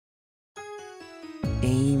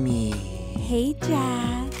Hey,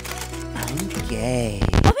 Jack. I'm gay. Oh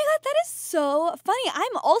my god, that is so funny.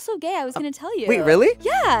 I'm also gay. I was going to tell you. Wait, really?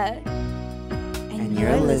 Yeah. And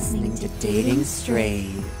you're listening to Dating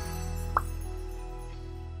Straight.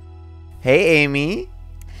 Hey, Amy.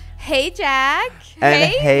 Hey, Jack.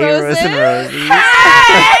 And hey, Rose and Rosie.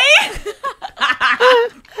 Hey!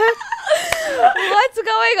 What's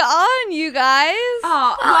going on, you guys?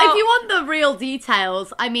 Oh, well, if you want the real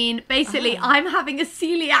details, I mean, basically, I'm having a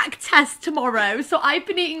celiac test tomorrow, so I've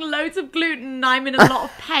been eating loads of gluten, and I'm in a lot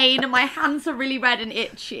of pain, and my hands are really red and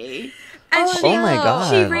itchy. And Oh my God.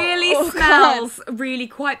 she really smells really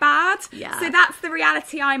quite bad. Yeah. So that's the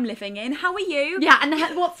reality I'm living in. How are you? Yeah, and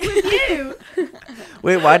what's with you?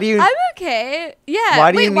 Wait, why do you? I'm okay. Yeah.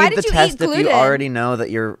 Why do Wait, you why need the did you test eat if you gluten? already know that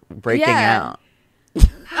you're breaking Yeah. out?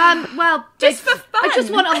 Well, Just for fun. I just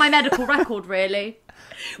want it on my medical record, really.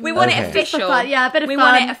 We want Okay. it official. Yeah, a bit of we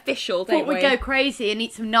fun. want it official, don't Thought we? we'd go crazy and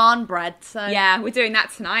eat some naan bread, so... Yeah, we're doing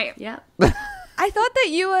that tonight. Yeah. I thought that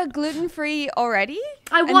you were gluten-free already.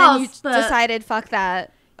 I And then was, you but... decided, fuck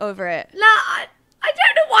that, over it. No, I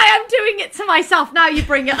don't know why I'm doing it to myself. Now you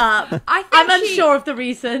bring it up. I think I'm she- unsure of the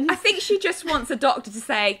reason. I think she just wants a doctor to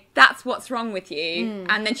say, that's what's wrong with you.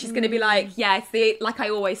 And then she's going to be like, yeah, it's like I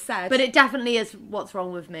always said. But it definitely is what's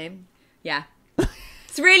wrong with me. yeah.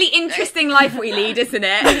 It's a really interesting life we lead, isn't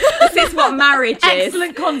it? This is what marriage is.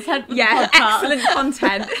 Excellent content for Yeah, the podcast. excellent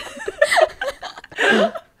content.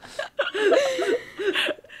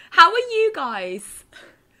 How are you guys?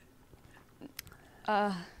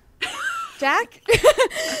 Jack?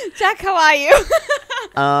 Jack, how are you?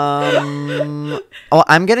 Oh,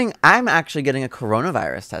 I'm actually getting a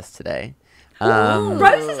coronavirus test today.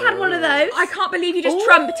 Rose has had one of those. I can't believe you just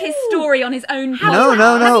trumped his story on his own. No.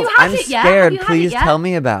 Have you had I'm it yet? scared. Have you had Please it yet? tell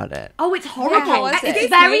me about it. Oh, it's horrible. how was it? It's Excuse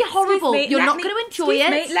very me, horrible. excuse me, You're let not me- going to enjoy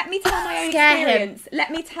excuse it. me, let me tell my own Scare him. experience.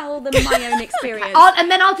 Let me tell them my own experience.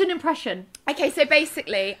 And then I'll do an impression. Okay, so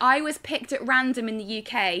basically, I was picked at random in the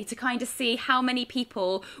UK to kind of see how many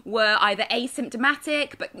people were either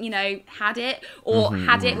asymptomatic, but, you know, had it, or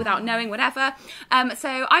had it without knowing, whatever.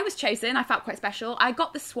 So I was chosen. I felt quite special. I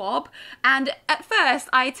got the swab, and at first,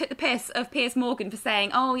 I took the piss of Piers Morgan for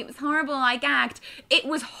saying, oh, it was horrible, I gagged. It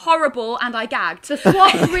was horrible, and I gagged. The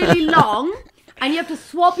swab's really long, and you have to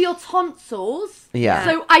swab your tonsils. Yeah.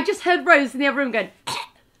 So I just heard Rose in the other room going...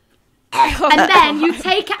 and then you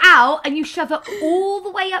take it out and you shove it all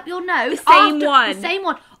the way up your nose. same one. The same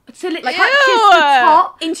one. Till it Ew. touches the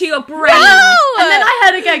top. Into your brain. And then I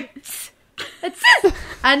heard it go...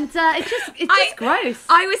 and it's just gross.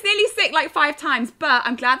 I was nearly sick like 5 times, but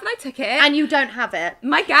I'm glad that I took it. And you don't have it.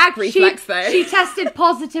 My gag reflex, though. She tested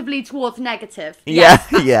positively towards negative. Yeah,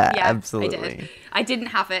 yeah, yeah, absolutely. I did. I didn't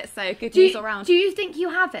have it, so good Do news you, all around. do you think you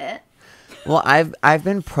have it? Well, I've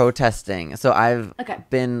been protesting, so I've Okay.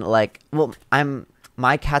 been like,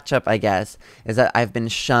 my catch up, I guess, is that I've been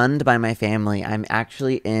shunned by my family. I'm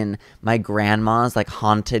actually in my grandma's like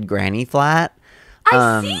haunted granny flat.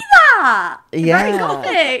 I see that. yeah. Very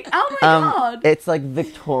gothic. Oh my god. It's like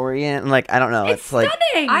Victorian, like I don't know. It's like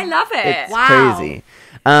stunning. I love it. it's Wow. crazy.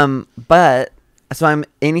 But so I'm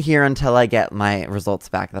in here until I get my results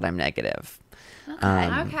back that I'm negative. Okay.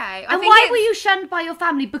 I And think why it's- were you shunned by your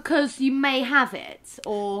family? Because you may have it,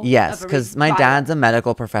 or Yes, other because reasons? my Right. dad's a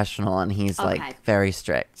medical professional and he's Okay. like very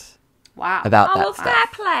strict Wow. about Oh, that well, stuff. fair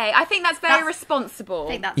play. I think that's very That's- responsible.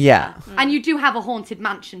 I think that's Yeah. fair. And you do have a haunted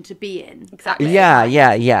mansion to be in. Exactly.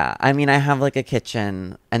 Yeah. I mean, I have like a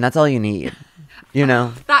kitchen, and that's all you need. You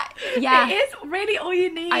know, That, yeah. It is really all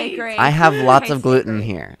you need. I agree. I have lots of Totally gluten agree.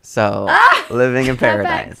 here, so living in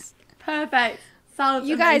paradise. Perfect. Sounds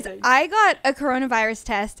You guys, amazing. I got a coronavirus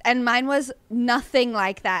test, and mine was nothing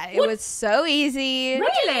like that. It was so easy.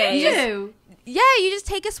 Really? You. Yeah, you just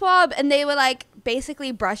take a swab, and they were like,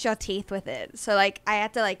 basically brush your teeth with it. So, like, I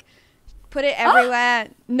had to, like, put it everywhere.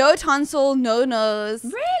 No tonsil, no nose.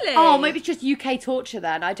 Really? Oh, maybe it's just UK torture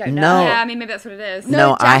then. I don't know. No. Yeah, I mean, maybe that's what it is. No,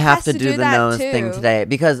 No, I Jack have has to to do do the that nose thing too. today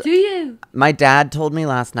because Do you? my dad told me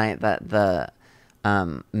last night that the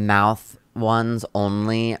mouth ones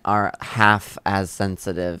only are half as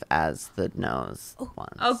sensitive as the nose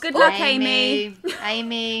ones. Oh, good luck, Amy.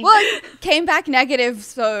 Amy. Well, it came back negative,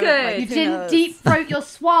 so. Good. like, You who didn't knows? deep throat your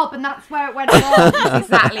swab, and that's where it went wrong. That's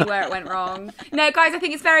exactly where it went wrong. No, guys, I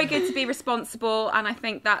think it's very good to be responsible, and I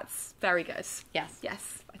think that's very good. Yes.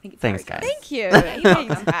 Yes. I think it's Thanks, very guys. good. Thank you.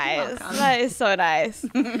 Thanks, guys. welcome. That is so nice.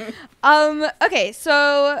 Okay,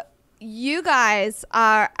 so you guys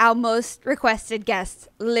are our most requested guests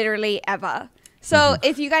literally ever. So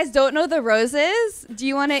if you guys don't know the Roses, do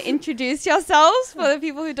you want to introduce yourselves for the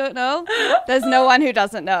people who don't know? There's no one who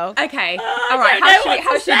doesn't know. Okay. All right.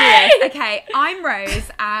 How should we do this? Okay. I'm Rose,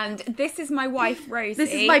 and this is my wife, Rosie.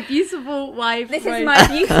 This is my beautiful wife. This is my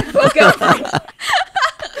beautiful girlfriend.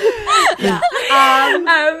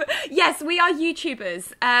 Yes, we are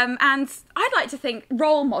YouTubers, and I'd like to think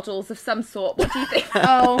role models of some sort. What do you think?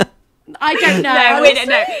 Oh, I don't know. No, we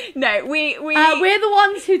don't. No, we're the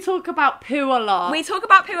ones who talk about poo a lot. We talk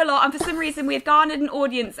about poo a lot, and for some reason we've garnered an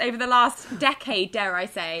audience over the last decade, dare I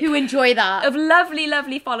say, who enjoy that, of lovely,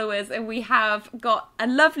 lovely followers, and we have got a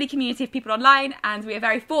lovely community of people online, and we are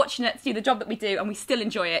very fortunate to do the job that we do, and we still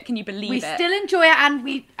enjoy it. Can you believe it? We still enjoy it,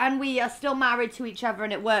 and we are still married to each other,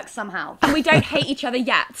 and it works somehow. And we don't hate each other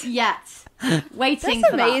yet. Waiting. That's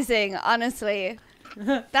for amazing, honestly.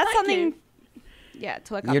 That's something. Yeah,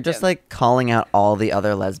 to look up You're just to. like calling out all the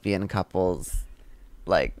other lesbian couples,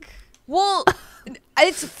 like. Well,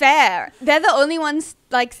 it's fair. They're the only ones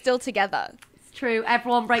like still together. It's true.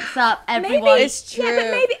 Everyone breaks up. Everyone. Maybe, It's true. Yeah,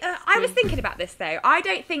 but maybe I was thinking about this though. I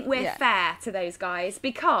don't think we're fair to those guys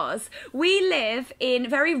because we live in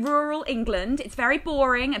very rural England. It's very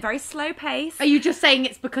boring and very slow paced. Are you just saying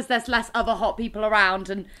it's because there's less other hot people around,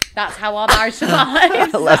 and that's how our marriage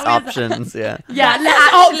survives? Less options, yeah. Yeah, That's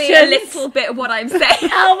less actually options. a little bit of what I'm saying.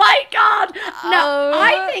 Oh my god! No,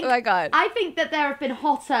 Oh my God. I think that there have been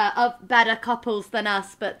hotter, better couples than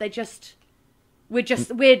us, but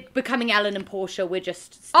we're becoming Ellen and Portia. We're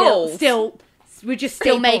just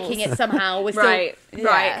still making it somehow. We're still Right.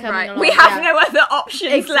 coming along, We have yeah. no other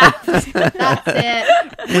options left. That's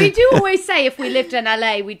it. We do always say if we lived in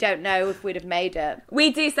LA, we don't know if we'd have made it.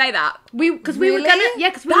 We do say that. Because we were Really?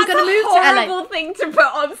 gonna That's move to LA. a horrible thing to put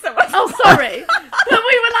on someone. Oh, sorry. but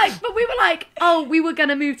we were like, oh, we were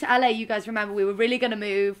gonna move to LA. You guys remember we were really gonna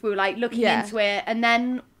move. We were like looking into it, and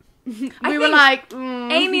then we were think like,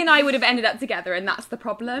 Amy and I would have ended up together, and that's the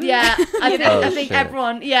problem. yeah. I think shit.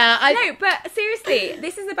 everyone, yeah. No, but seriously,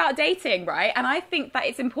 this is about dating, right? And I think that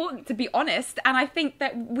it's important to be honest. And I think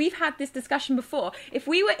that we've had this discussion before. If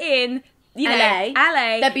we were in, LA,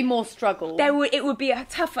 there'd be more struggles. it would be a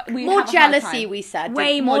tougher. More jealousy, we said.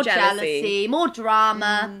 Way more jealousy. more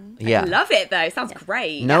drama. Yeah. I love it though. Sounds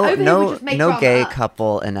great. No, over here we just make drama gay up.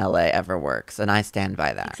 couple in LA ever works, and I stand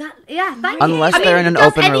by that. Exactly. Yeah, thank Unless you. they're in an does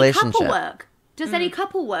open any relationship. Couple work? Does any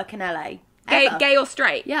couple work in LA? Gay, Ever? gay or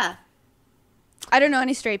straight? Yeah. I don't know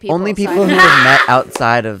any straight people. Only so people I who don't- have met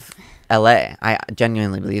outside of LA. I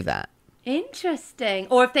genuinely believe that. Interesting.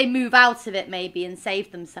 Or if they move out of it maybe and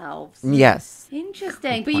save themselves. Yes.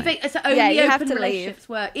 Interesting. Good But you point. think so only Yeah, you have open to leave. relationships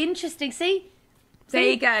work. Interesting. See? There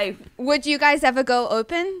you go. Would you guys ever go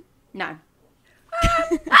open? No.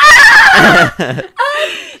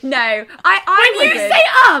 No, I When you wouldn't.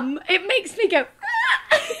 say it makes me go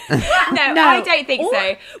No, No. I don't think Or-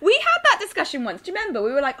 so. We had that discussion once. Do you remember?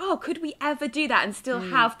 We were like, oh, could we ever do that and still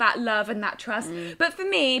have that love and that trust? But for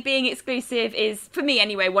me, being exclusive is, for me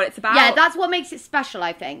anyway, what it's about. Yeah, that's what makes it special,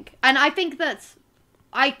 I think. And I think that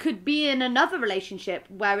I could be in another relationship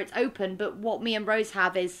where it's open, but what me and Rose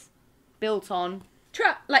have is built on.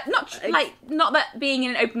 Not that being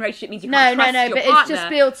in an open relationship means you No, can't no, trust no, your but partner. it's just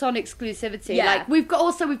built on exclusivity. Yeah. Like we've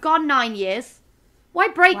gone 9 years. Why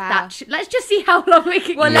break Wow. that? Let's just see how long we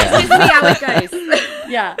can. Well, go. let's just see how it goes.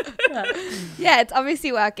 Yeah, Yeah, it's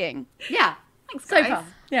obviously working yeah. Thanks, So guys. far,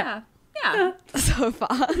 yeah. Yeah. so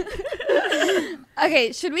far.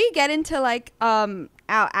 Okay, should we get into like our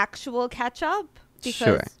actual catch up?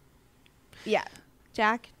 Sure. Yeah,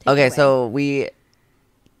 Jack. take it Okay, away. so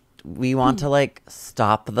we want to like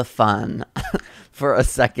stop the fun for a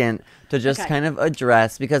second to just Okay. kind of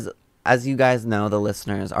address, because as you guys know, the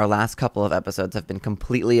listeners, our last couple of episodes have been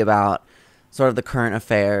completely about sort of the current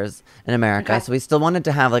affairs in America. Okay. So we still wanted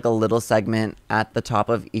to have like a little segment at the top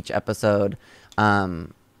of each episode,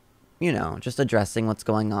 just addressing what's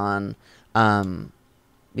going on,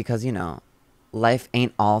 because life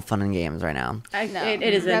ain't all fun and games right now. No, It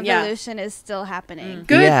isn't. Yeah. Revolution is still happening.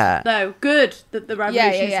 Good Yeah. though. Good that the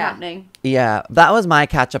revolution is yeah. happening. Yeah, that was my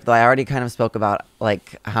catch up though. I already kind of spoke about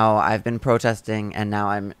like how I've been protesting and now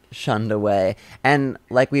I'm shunned away. And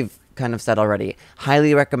like we've kind of said already,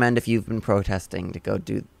 highly recommend if you've been protesting to go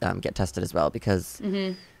get tested as well, because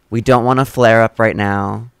we don't want to flare up right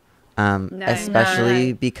now.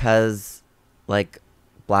 Especially because like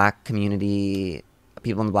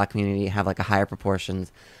people in the black community have like a higher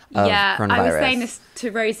proportions of coronavirus. I was saying this to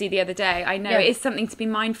Rosie the other day. I know Yeah. it is something to be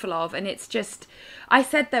mindful of, and it's just, I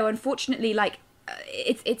said though, unfortunately, like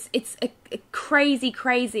it's a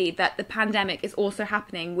crazy that the pandemic is also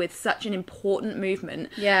happening with such an important movement.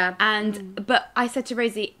 Yeah. And but I said to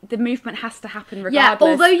Rosie, the movement has to happen Yeah, regardless.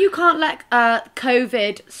 although you can't let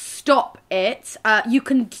COVID stop it, you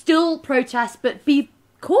can still protest, but be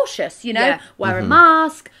cautious, you know? Yeah. Wear a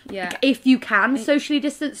mask. Yeah. If you can, socially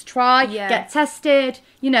distance, try, Yeah. get tested,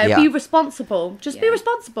 you know, Yeah. be responsible. Just be Yeah.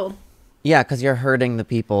 responsible. Yeah, because you're hurting the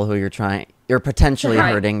people who you're potentially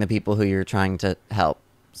Right. hurting the people who you're trying to help.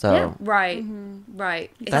 So Yeah. Right.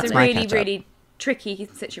 Right. That's It's a my really, catch-up. really tricky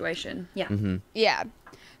situation. Yeah. Yeah.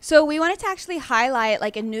 So we wanted to actually highlight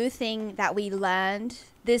like a new thing that we learned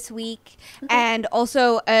this week and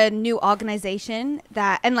also a new organization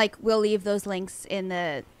and like we'll leave those links in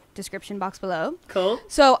the description box below. Cool.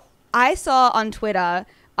 So I saw on Twitter,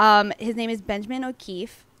 his name is Benjamin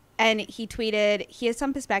O'Keefe, and he tweeted, he has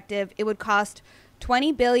some perspective. It would cost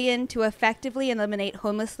 $20 billion to effectively eliminate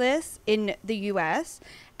homelessness in the US,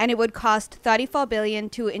 and it would cost $34 billion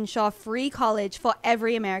to ensure free college for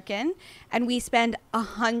every American, and we spend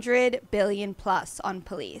 $100 billion plus on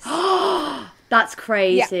police. That's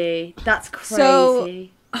crazy. That's crazy.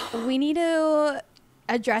 So we need to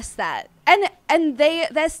address that, and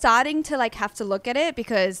they're starting to like have to look at it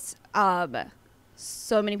because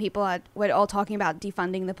so many people we're all talking about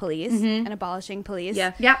defunding the police and abolishing police.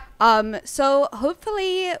 yeah. So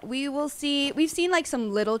hopefully we've seen like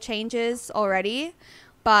some little changes already,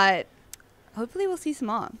 but hopefully we'll see some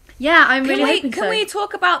more. Yeah, I'm really hoping Can so. we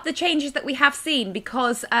talk about the changes that we have seen?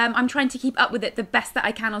 Because I'm trying to keep up with it the best that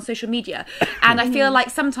I can on social media. And I feel like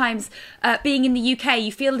sometimes being in the UK,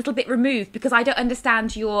 you feel a little bit removed because I don't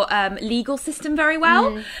understand your legal system very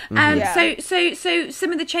well. Yeah. So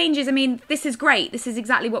some of the changes, I mean, this is great. This is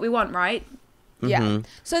exactly what we want, right? Yeah.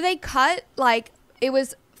 So they cut like it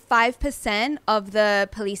was 5% of the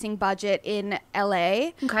policing budget in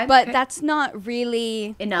LA. Okay. But Okay. that's not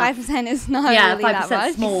really Enough. 5% is not Yeah, really that 5%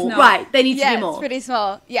 much. small. No. Right, they need to Yeah, do it's more. pretty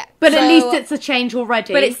small. Yeah. But at So- least it's a change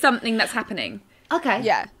already. But it's something that's happening. okay.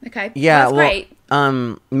 yeah. Okay. yeah, That's well,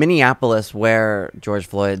 great. Minneapolis, where George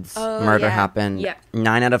Floyd's murder yeah. happened, Yeah.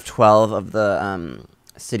 9 out of 12 of the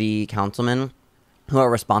city councilmen who are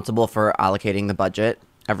responsible for allocating the budget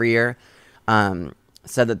every year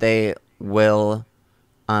said that they will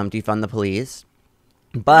defund the police.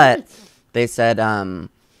 But they said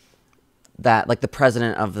that, like, the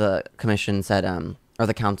president of the commission said, or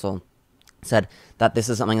the council said that this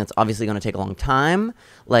is something that's obviously going to take a long time.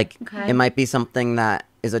 Like, Okay. it might be something that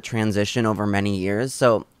is a transition over many years.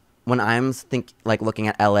 So when I'm looking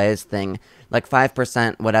at LA's thing, like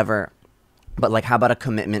 5%, whatever, but like, how about a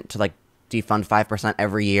commitment to like defund 5%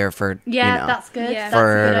 every year for, Yeah, you know, that's good. Yeah. That's a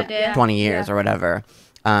good for idea. 20 years or whatever.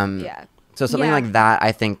 Yeah. So something Yeah. like that,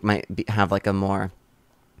 I think might have like a more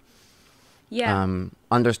Yeah.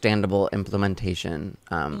 understandable implementation,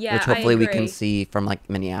 Yeah, which I hopefully we can agree. see from like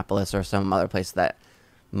Minneapolis or some other place that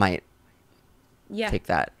might yeah. take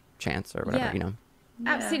that chance or whatever, Yeah. you know.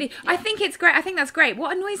 Absolutely. I think it's great. I think that's great.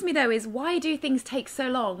 What annoys me though is why do things take so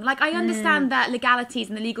long? Like I understand that legalities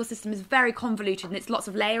and the legal system is very convoluted and it's lots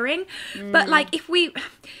of layering. But like if we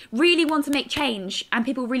really want to make change and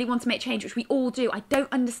people really want to make change, which we all do, I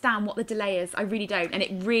don't understand what the delay is. I really don't. And it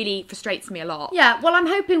really frustrates me a lot. Yeah, well, I'm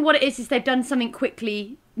hoping what it is they've done something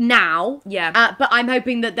quickly now. Yeah. But I'm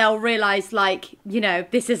hoping that they'll realise, like, you know,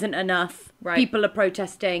 this isn't enough. Right. People are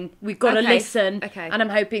protesting. We've got to Okay. listen. Okay. And I'm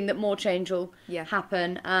hoping that more change will Yeah.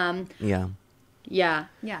 happen. Yeah. Yeah.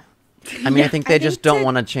 Yeah. I mean, I think they think just don't to-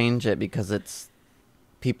 want to change it because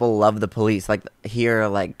people love the police. Like here,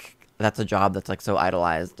 like that's a job that's like so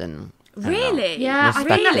idolized and I don't know. Really? Yeah, I think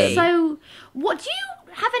Respected. that's so... What, do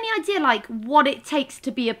you have any idea, like, what it takes to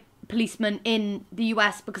be a policeman in the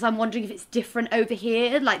US? Because I'm wondering if it's different over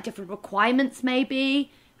here, like different requirements maybe.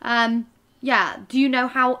 Yeah, do you know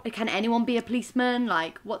can anyone be a policeman?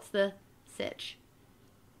 Like, what's the sitch?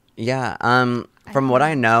 Yeah. From what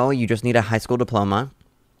I know, you just need a high school diploma.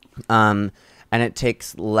 And it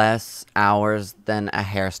takes less hours than a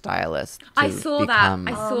hairstylist. To I saw that. become,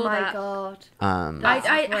 I Oh saw my that. god.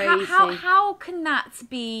 How crazy. how can that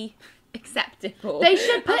be acceptable? They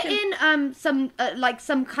should put in some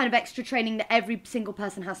kind of extra training that every single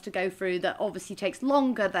person has to go through that obviously takes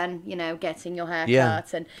longer than, you know, getting your hair Yeah.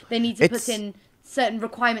 cut, and they need to It's- put in certain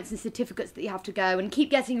requirements and certificates that you have to go and keep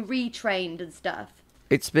getting retrained and stuff.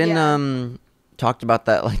 It's been Yeah. talked about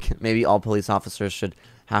that like maybe all police officers should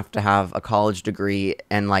have to have a college degree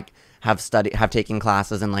and like have taken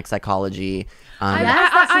classes in like psychology.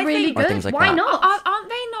 Yes, that's I really think- Or good. things like Why that. not? Aren't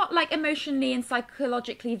they not like emotionally and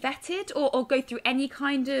psychologically vetted or go through any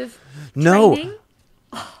kind of No. training?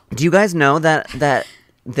 Do you guys know that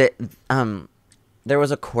there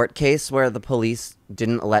was a court case where the police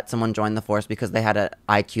didn't let someone join the force because they had an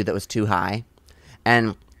IQ that was too high,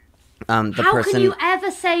 and the How person can you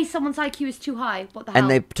ever say someone's IQ is too high? What the hell? and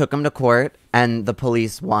they took him to court, and the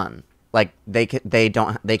police won. Like they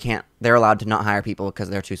can't. They're allowed to not hire people because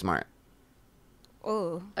they're too smart.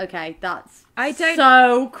 Oh. Okay, that's I don't-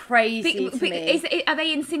 so crazy to me. Are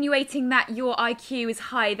they insinuating that your IQ is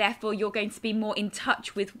high, therefore you're going to be more in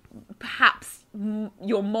touch with perhaps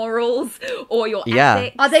your morals or your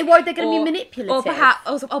ethics? Are they worried they're going to be manipulative?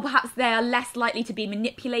 Or perhaps they are less likely to be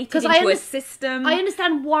manipulated into a system. I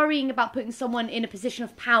understand worrying about putting someone in a position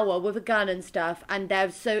of power with a gun and stuff, and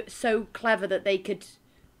they're so clever that they could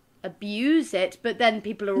abuse it, but then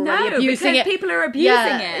people are already abusing it. People are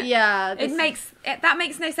abusing it. Yeah, that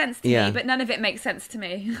makes no sense to me, but none of it makes sense to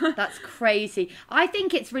me. That's crazy. I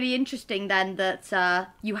think it's really interesting then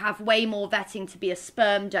that you have way more vetting to be a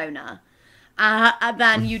sperm donor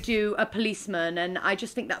than you do a policeman, and I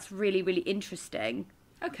just think that's really, really interesting.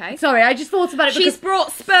 Okay. Sorry, I just thought about it because she's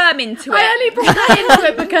brought sperm into it. I only brought that into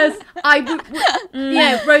it because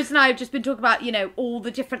Rose and I have just been talking about, all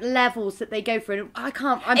the different levels that they go through. And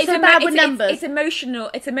I'm so bad with numbers. It's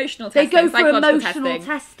emotional testing. They go through emotional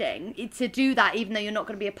testing to do that, even though you're not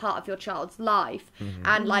going to be a part of your child's life. Mm-hmm.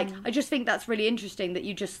 And I just think that's really interesting that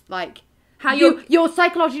you just how you're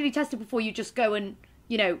psychologically tested before you just go and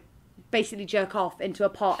basically jerk off into a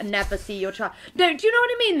pot and never see your child. No, do you know what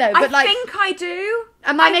I mean though? But I think I do.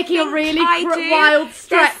 Am I making a really wild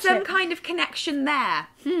stretch? There's some kind of connection there.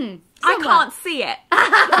 I can't see it.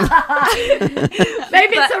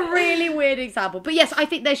 Maybe it's a really weird example. But yes, I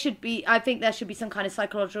think there should be some kind of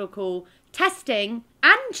psychological testing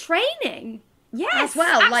and training. Yes, as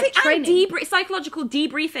well, training. And psychological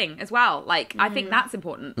debriefing as well. I think that's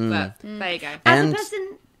important. But there you go. As a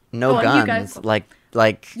person, no guns. Yes,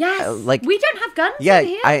 like we don't have guns yeah, over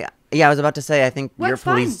here. I was about to say, I think your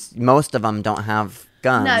police, most of them don't have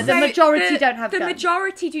guns. No, the majority don't have guns. The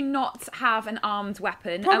majority do not have an armed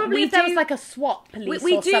weapon. Probably if there was a SWAT police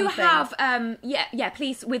we or do something. have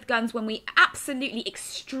police with guns when we absolutely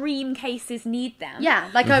extreme cases need them. Yeah,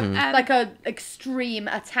 like a extreme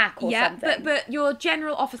attack or something. But your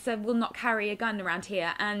general officer will not carry a gun around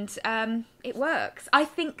here, and it works. I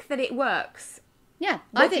think that it works. Yeah,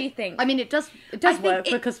 what do you think? I mean, it does work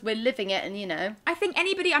because we're living it, and I think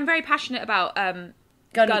anybody. I'm very passionate about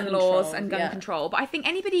gun laws and gun control, but I think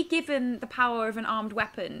anybody given the power of an armed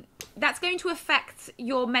weapon, that's going to affect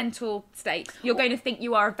your mental state. You're going to think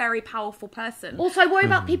you are a very powerful person. Also, I worry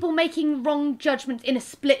about people making wrong judgments in a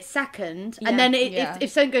split second, and then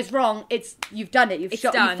if something goes wrong, you've done it. You've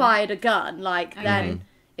fired a gun. Then.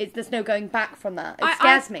 There's no going back from that. It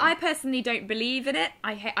scares me. I personally don't believe in it.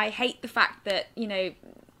 I hate the fact that you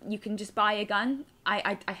can just buy a gun.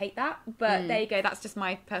 I hate that. But there you go. That's just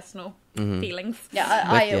my personal feelings. Yeah,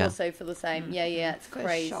 I also feel the same. Yeah, it's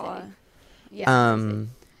crazy. Sure. Yeah.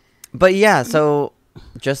 But yeah, so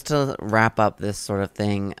just to wrap up this sort of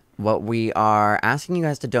thing, what we are asking you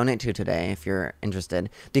guys to donate to today, if you're interested,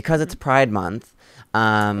 because it's Pride Month.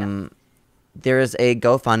 There is a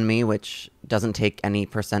GoFundMe, which doesn't take any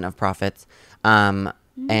 % of profits, and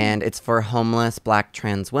it's for homeless Black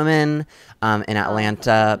trans women in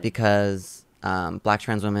Atlanta because Black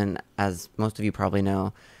trans women, as most of you probably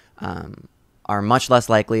know, are much less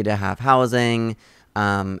likely to have housing,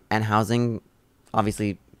 and housing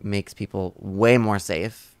obviously makes people way more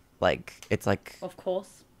safe. Of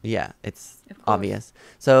course. Yeah, it's obvious.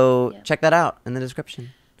 So check that out in the description.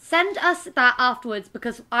 Send us that afterwards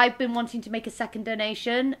because I've been wanting to make a second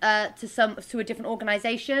donation to a different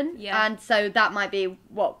organisation, and so that might be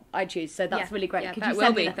what I choose. So that's really great. Yeah, Could that you will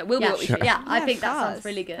send be. me That will be what we choose. Yeah, I think of that sounds course.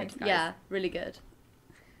 really good. Thanks, guys. Yeah, really good.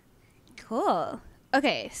 Cool.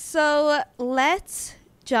 So let's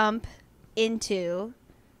jump into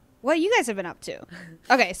what you guys have been up to.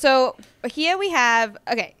 Okay, so here we have.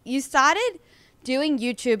 Okay, you started doing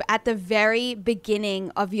YouTube at the very beginning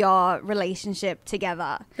of your relationship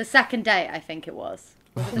together. The second date, I think it was.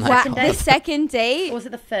 Was it the Wow, second date? the second date? Or was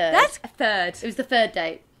it the third? That's A third. It was the third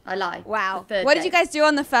date. I lie. wow. The third What did date. you guys do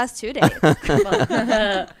on the first 2 days? We went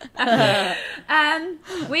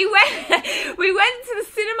to the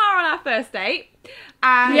cinema on our first date.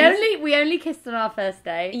 And We only kissed on our first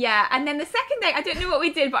date. yeah, and then the second date, I don't know what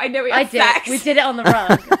we did, but I know we had I did. sex. We did it on the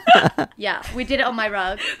rug. Yeah, we did it on my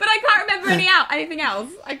rug. But I can't remember anything else.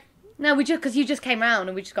 No, we just because you just came round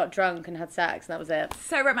and we just got drunk and had sex and that was it.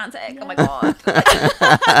 So romantic. Oh my god.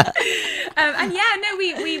 And yeah, no,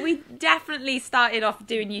 we definitely started off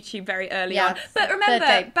doing YouTube very early on. But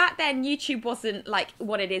remember, back then YouTube wasn't like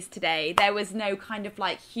what it is today. There was no kind of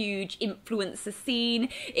like huge influencer scene.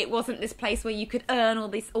 It wasn't this place where you could earn all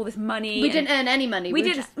this money. We didn't earn any money. We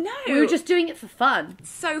were just doing it for fun.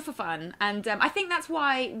 So for fun. And I think that's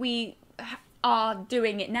why we are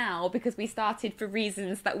doing it now, because we started for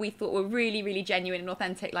reasons that we thought were really, really genuine and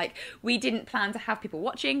authentic. Like, we didn't plan to have people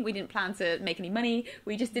watching, we didn't plan to make any money,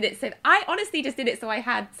 we just did it. So I honestly just did it so I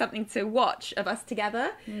had something to watch of us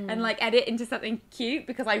together and like edit into something cute,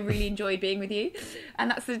 because I really enjoyed being with you,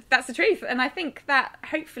 and that's the truth. And I think that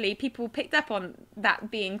hopefully people picked up on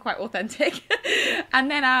that being quite authentic.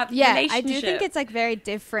 And then our relationship, I do think it's like very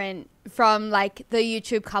different from like the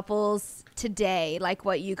YouTube couples today, like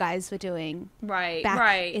what you guys were doing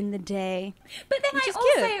back in the day. But then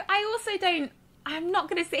I'm not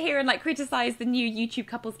going to sit here and like criticize the new YouTube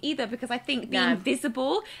couples either, because I think being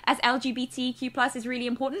visible as LGBTQ plus is really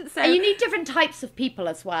important. So and you need different types of people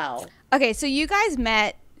as well. Okay, so you guys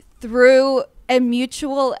met through a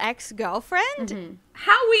mutual ex-girlfriend?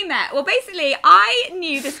 How we met? Well, basically, I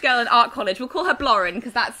knew this girl in art college. We'll call her Blorin,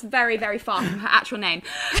 because that's very, very far from her actual name.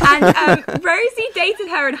 And Rosie dated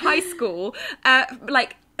her in high school,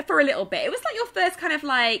 like, for a little bit. It was like your first kind of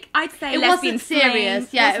like, I'd say, lesbian wasn't serious.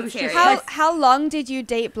 Flame. Yeah, it was just how long did you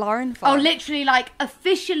date Blorin for? Oh, literally, like,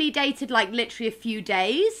 officially dated, like, literally a few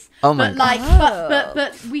days. Oh my God. Like,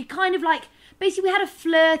 but we kind of, like, basically we had a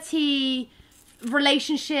flirty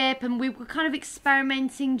relationship and we were kind of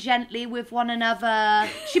experimenting gently with one another.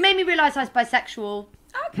 She made me realise I was bisexual.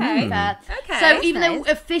 Okay. Okay. So even though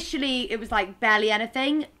officially it was, like, barely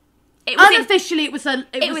anything, it was unofficially it was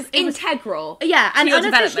integral. Yeah, and to your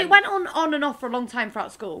unofficially it development. went on and off for a long time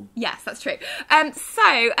throughout school. Yes, that's true. And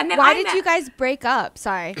then why did you guys break up?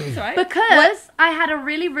 Sorry. Sorry. Because I had a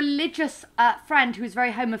really religious friend who was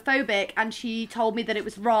very homophobic, and she told me that it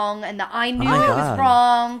was wrong and that I knew it was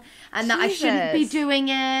wrong and that I shouldn't be doing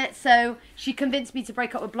it. So she convinced me to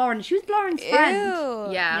break up with Blorin. She was Blorin's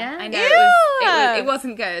friend. Yeah, I know. It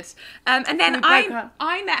wasn't good. And then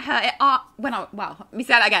I met her at art. Let me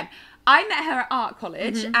say that again. I met her at art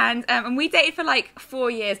college, and we dated for like 4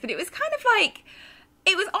 years, but it was kind of like,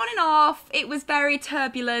 it was on and off. It was very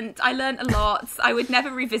turbulent. I learned a lot. I would never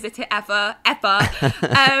revisit it ever.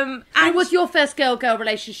 And it was your first girl-girl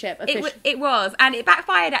relationship. It was, and it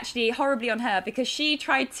backfired actually horribly on her, because she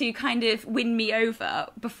tried to kind of win me over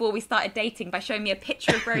before we started dating by showing me a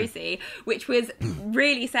picture of Rosie, which was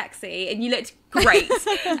really sexy, and you looked great.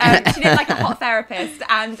 She did like a hot therapist,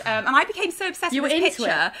 and I became so obsessed with this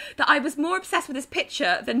picture that I was more obsessed with this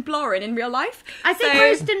picture than Blorin in real life. I think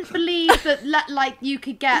Rose didn't believe that like you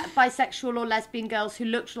could get bisexual or lesbian girls who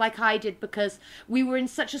looked like I did, because we were in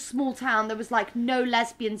such a small town. There was like no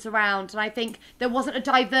lesbians around, and I think there wasn't a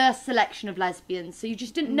diverse selection of lesbians, so you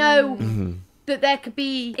just didn't know that there could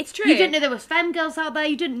be. It's true. You didn't know there was femme girls out there.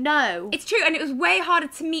 You didn't know. It's true, and it was way harder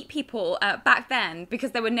to meet people back then,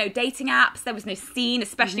 because there were no dating apps, there was no scene,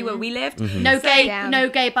 especially where we lived. No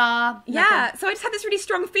gay bar. Yeah, nothing. so I just had this really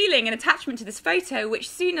strong feeling and attachment to this photo, which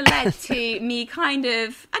sooner led to me kind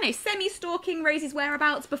of, semi-stalking Rosie's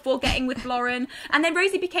whereabouts before getting with Blorin, and then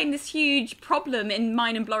Rosie became this huge problem in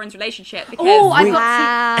mine and Blorin's relationship. Because one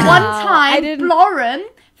time Blorin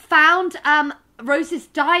found Rose's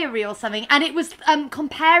diary or something, and it was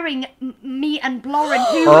comparing me and Blorin,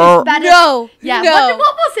 who is better. No, yeah. No.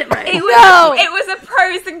 What was it, Rose? It was a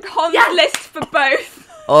pros and cons list for both.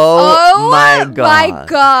 Oh my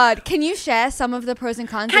god! Can you share some of the pros and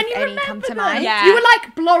cons? Can if you any remember come to them? mind? Yeah. You were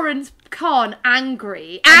like Blorin's con,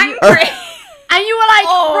 angry. And you were like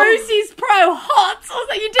Rosie's pro, hot. I was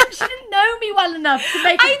like, she didn't know me well enough to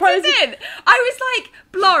make it pros. I did. I was like,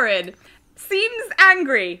 Blorin seems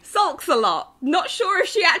angry, sulks a lot, not sure if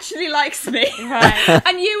she actually likes me. Right.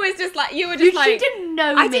 And you were just like, she didn't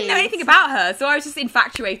know me. I didn't know anything about her, so I was just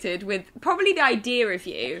infatuated with probably the idea of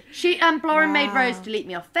you. Blorin made Rose delete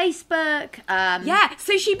me off Facebook.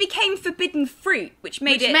 So she became forbidden fruit, which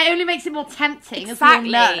only makes it more tempting.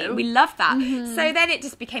 Exactly. As we all know. We love that. So then it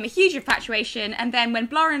just became a huge infatuation, and then when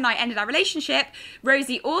Blorin and I ended our relationship,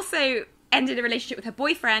 Rosie also ended a relationship with her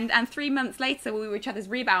boyfriend, and 3 months later we were each other's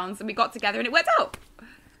rebounds, and we got together and it worked out.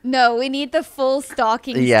 No, we need the full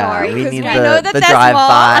stalking Yeah, story. we 'Cause need know that the there's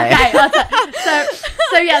drive-by.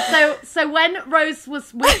 Okay, so when Rose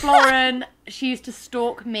was with Lauren, she used to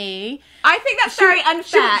stalk me. I think that's very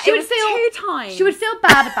unfair. She it would was feel 2 times. She would feel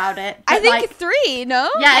bad about it. I but, think like, 3, no?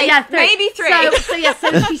 Yeah, 3. Maybe 3.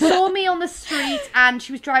 So she saw me on the street and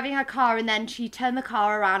she was driving her car and then she turned the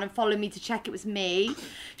car around and followed me to check it was me.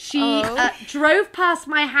 She drove past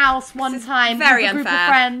my house one time very with a group unfair. of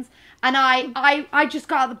friends and I just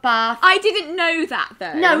got out of the bath. I didn't know that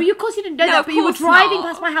though. No, of course you didn't know No, that, of but you were course driving not.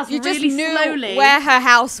 past my house You really just knew slowly. where her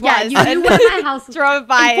house was. Yeah, you knew where my house was. Drove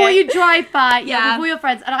by before it. you drive by, Yeah. before your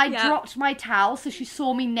friends, and I Yeah. dropped my towel, so she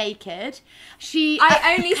saw me naked.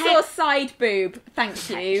 I only saw side boob. Thank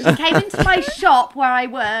you. She came into my shop where I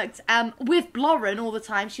worked with Bloren all the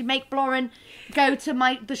time. She'd make Bloren go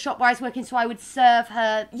to the shop where I was working, so I would serve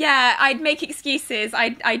her. Yeah, I'd make excuses.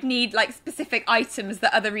 I'd need like specific items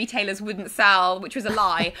that other retailers wouldn't sell, which was a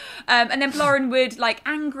lie. And then Lauren would like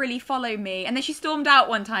angrily follow me, and then she stormed out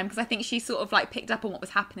one time because I think she sort of like picked up on what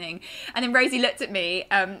was happening. And then Rosie looked at me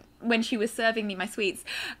when she was serving me my sweets,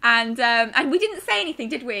 and we didn't say anything,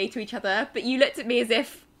 did we, to each other? But you looked at me as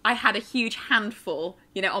if I had a huge handful,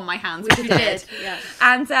 on my hands, which you did. Yeah.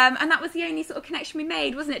 And that was the only sort of connection we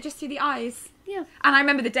made, wasn't it? Just through the eyes. Yeah. And I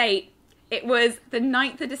remember the date. It was the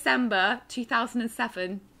 9th of December,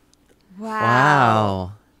 2007.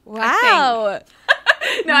 Wow. Wow.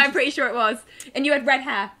 No, I'm pretty sure it was. And you had red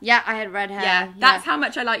hair. Yeah, I had red hair. Yeah, that's how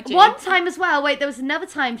much I liked you. One time as well, there was another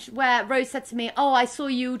time where Rose said to me, "Oh, I saw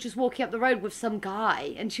you just walking up the road with some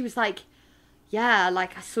guy." And she was like, "Yeah,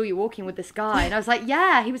 like I saw you walking with this guy." And I was like,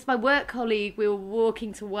 "Yeah, he was my work colleague. We were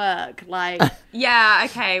walking to work." Like, Yeah,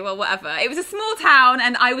 okay, well, whatever. It was a small town,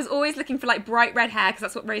 and I was always looking for, like, bright red hair, because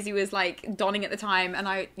that's what Rosie was, like, donning at the time, and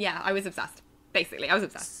I was obsessed. Basically, I was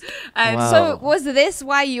obsessed. Wow. So was this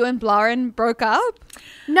why you and Bloren broke up?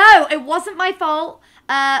 no, it wasn't my fault.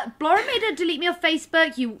 Bloren made her delete me off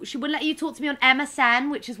Facebook. She wouldn't let you talk to me on MSN,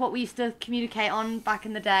 which is what we used to communicate on back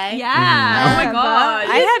in the day. Yeah, oh my god.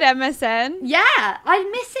 I had MSN. Yeah, I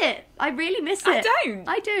miss it. I really miss it. don't.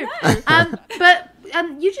 I do. But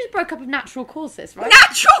you just broke up of natural causes, right?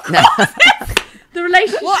 Natural causes! The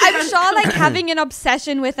relationship. Well, I'm sure like having an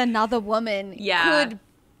obsession with another woman could.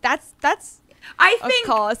 That's I of think,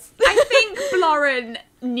 course. I think Lauren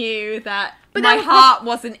knew that But my there was heart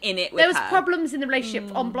wasn't in it with there was her. problems in the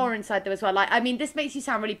relationship on Bloren's side though as well. Like, I mean, this makes you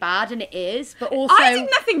sound really bad, and it is, but also I did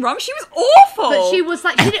nothing wrong. She was awful. But she was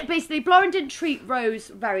like, she didn't basically. Bloren didn't treat Rose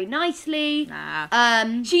very nicely. Nah.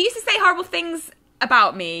 She used to say horrible things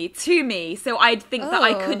about me to me, so I'd think that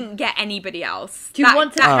I Oh. couldn't get anybody else. Do you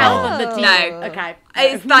want to tell them the Oh. deal? No. Okay.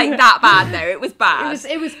 It's like that bad though. It was bad.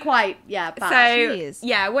 It was quite bad. So Jeez.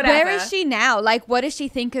 yeah, whatever. Where is she now? Like, what does she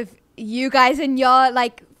think of you guys and your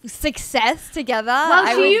like success together?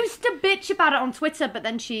 Well, she used to bitch about it on Twitter, but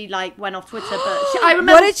then she like went off Twitter. But I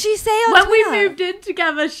remember What did she say on when Twitter? we moved in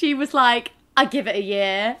together. She was like, "I give it a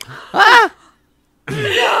year." Yeah,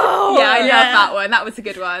 I love that one. That was a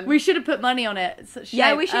good one. We should have put money on it. It's such a shame.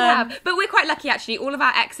 Yeah, we should have. But we're quite lucky, actually. All of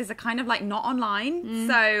our exes are kind of like not online,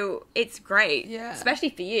 so it's great. Yeah. Especially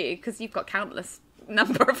for you, because you've got countless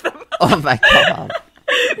number of them. Oh my god.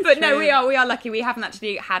 But no, we are lucky. We haven't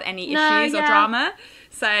actually had any issues or yeah. drama.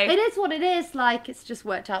 So It is what it is. Like, it's just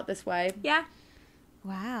worked out this way. yeah,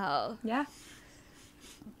 Wow. yeah.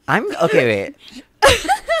 Okay, wait.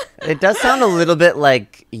 It does sound a little bit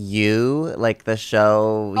like You, like the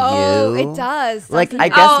show Oh, You. it does. Like, doesn't I it?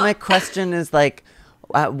 guess Oh. my question is like,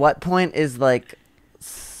 at what point is like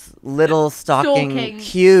little stalking Stalking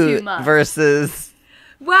cute too much. versus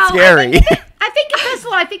Well, scary? I think, first of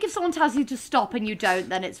all, I think if someone tells you to stop and you don't,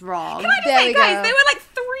 then it's wrong. Can I just There say, we guys, go. they were like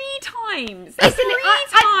 3 times. Basically,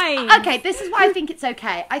 Three times. okay, this is why I think it's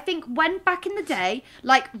okay. I think when back in the day,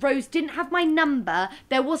 like Rose didn't have my number,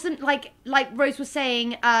 there wasn't like Rose was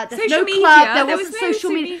saying, there's Social no media, club, there there wasn't was no social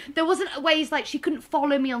media, social there wasn't ways like she couldn't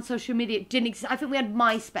follow me on social media. It didn't exist. I think we had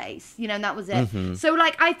MySpace, and that was it. So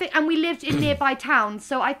like I think, and we lived in nearby towns,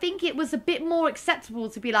 so I think it was a bit more acceptable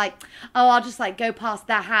to be like, oh, I'll just like go past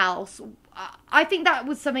their house. I think that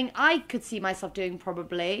was something I could see myself doing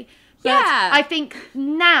probably. But Yeah. I think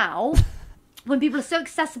now, when people are so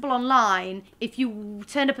accessible online, if you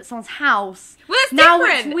turn up at someone's house, Well, it's now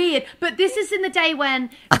different. it's weird. But this is in the day when,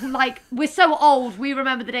 like, we're so old, we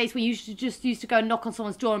remember the days when you used to go and knock on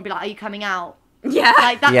someone's door and be like, are you coming out? Yeah.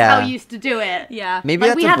 Like, that's Yeah. how you used to do it. yeah. Maybe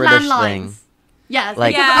Like, that's we a had British landlines. thing. Yes.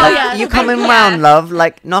 Like, Yeah. like, yeah. you coming Yeah. round, love?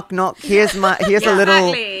 Like, knock, knock. Here's a little,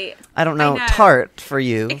 Exactly. I don't know, I know. tart for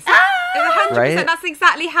you. 100%. Right? That's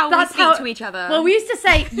exactly how That's we speak how- to each other. Well, we used to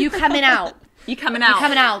say, you coming out. you coming out. You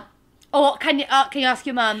coming out. Or can you ask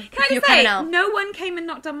your mum? Can I you're just say, coming out? no one came and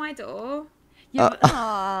knocked on my door.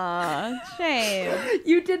 Aw, shame.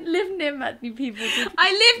 You didn't live near many people, did you?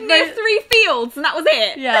 I lived near 3 fields, and that was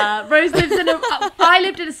it. Yeah, Rose lives in I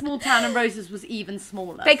lived in a small town, and Rose's was even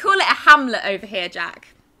smaller. They call it a hamlet over here, Jack.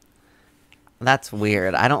 That's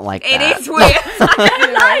weird. I don't like It that. is weird.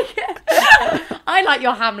 I like it. I like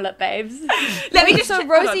your Hamlet, babes. Let me just. So, hold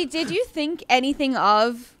Rosie, on. did you think anything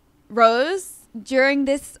of Rose during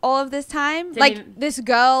all of this time? Didn't even- This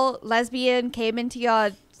girl, lesbian, came into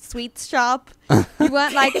your sweets shop. You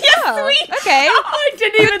weren't like, oh, sweets okay. I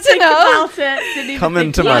didn't even to think know. about it. Didn't even Come think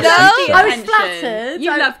into about my it. sweet shop. I was Attention. flattered.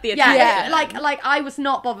 You love the Yeah, attention. like I was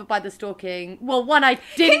not bothered by the stalking. Well, one, I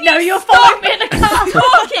didn't know you were following me in the car.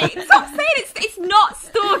 Stalking. Stop saying it's not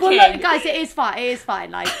stalking. Well, look, guys, it is fine. It is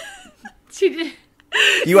fine. Like, she did.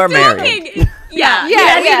 You are married. Stalking. Yeah,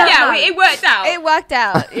 Yeah. it worked out. It worked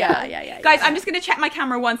out. Yeah. Guys, I'm just gonna check my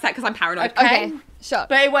camera one sec because I'm paranoid. Okay, sure.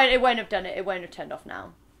 But it won't have done it. It won't have turned off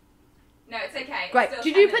now. No, it's okay. Great.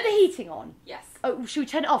 Did you put the heating on? Yes. Oh, should we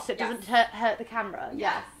turn it off so it doesn't hurt the camera?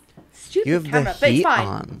 Yeah. Stupid You have camera, the but it's heat fine.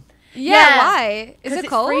 on. Yeah, why? Is 'Cause it it's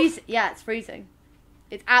cold? Yeah, it's freezing.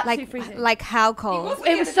 It's absolutely freezing. Like how cold?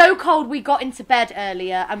 It was so cold we got into bed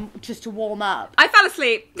earlier and just to warm up. I fell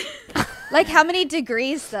asleep. Like how many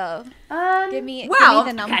degrees though? Give me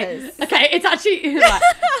the numbers. Okay, it's actually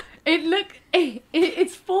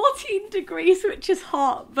it's 14 degrees, which is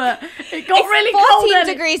hot, but it got really cold. 14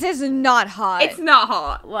 degrees is not hot. It's not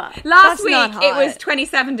hot. What? Last That's not week it was hot.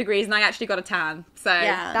 27 degrees and I actually got a tan. So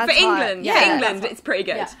Yeah. That's for England, hot. Yeah, it's pretty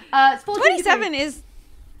good. Yeah. It's 14 27 degrees. is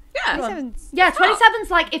Yeah. 27's Yeah,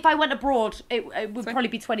 27's like if I went abroad, it would probably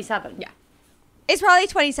be 27. Yeah. It's probably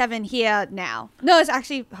 27 here now. No, it's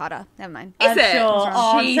actually hotter. Never mind. Is I'm it? sure.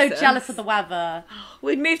 Oh, I'm so Jesus. jealous of the weather.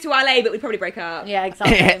 We'd move to LA, but we'd probably break up. Yeah,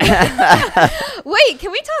 exactly. Wait,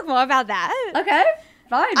 can we talk more about that? Okay,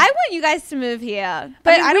 fine. I want you guys to move here,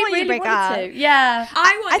 but I don't want you to break up. Yeah.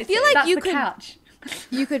 I feel like That's you the could couch.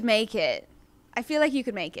 you could make it. I feel like you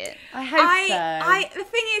could make it. I hope so. The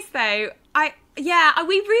thing is though,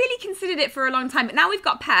 we really considered it for a long time, but now we've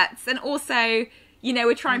got pets and also, you know,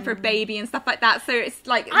 we're trying for a baby and stuff like that, so it's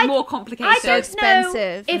like more complicated. I don't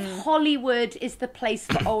expensive. know if Hollywood is the place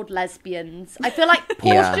for old lesbians. I feel like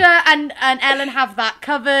Portia and Ellen have that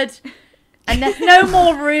covered, and there's no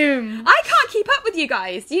more room. I can't keep up with you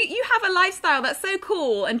guys. You have a lifestyle that's so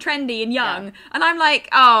cool and trendy and young, and I'm like,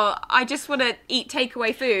 oh, I just want to eat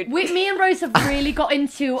takeaway food. Me and Rose have really got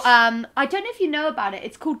into, I don't know if you know about it,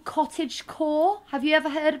 it's called cottagecore. Have you ever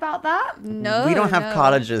heard about that? No, We don't have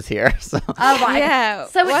cottages here, so. Oh, right. Yeah.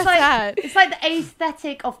 So what's it's like that? it's like the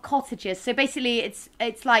aesthetic of cottages. So basically, it's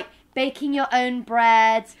like baking your own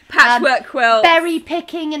bread, Patchwork quilts. berry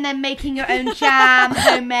picking, and then making your own jam,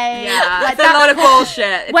 homemade. Yeah, like it's a lot of bullshit.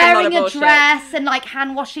 It's wearing a lot of bullshit. dress and like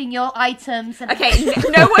hand washing your items. And Okay,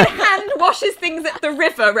 no one hand washes things at the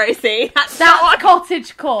river, Rosie. That's that's not.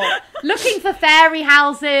 cottagecore. Looking for fairy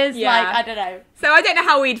houses, Yeah. like I don't know. So I don't know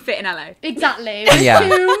how we'd fit in LA. Exactly. Yeah.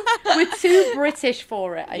 We're too British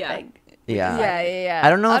for it, I Yeah. think. Yeah. Yeah. I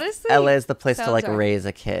don't know Honestly, if LA is the place to sounds like right. raise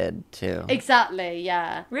a kid too. Exactly,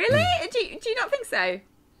 yeah. Really? Do you not think so?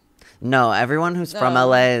 No, everyone who's from No.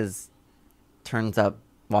 LA turns up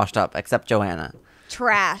washed up, except Joanna.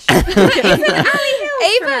 Trash. From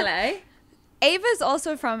Ava, LA. Ava's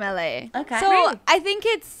also from LA. Okay. So Really? I think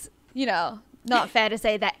it's, not fair to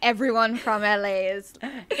say that everyone from LA is.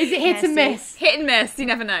 Is it hit and Messy. miss? Hit and miss. You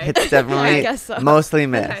never know. It's definitely guess so. mostly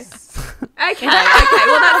miss. Okay.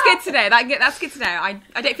 Well, that's good to know. That's good to know. I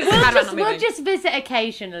don't feel so bad about not We'll moving. just visit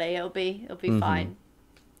occasionally. It'll be fine.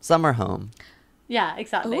 Summer home. Yeah,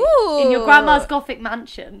 exactly. Ooh. In your grandma's gothic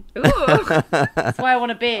mansion. Ooh. That's where I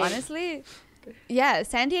want to be. Honestly, yeah,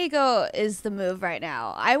 San Diego is the move right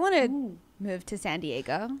now. I want to move to San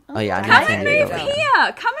Diego. Oh yeah, I'm in Come San and Diego. move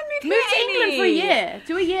here. Come and move Move here, to England for a Amy. year.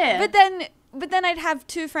 Do a year. But then I'd have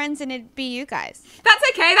two friends and it'd be you guys. That's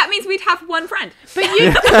okay. That means we'd have one friend. But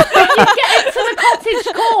you'd get into the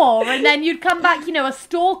cottage core and then you'd come back, a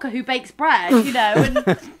stalker who bakes bread,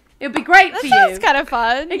 and it'd be great for Sounds you. kind of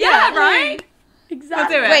fun. Yeah, right?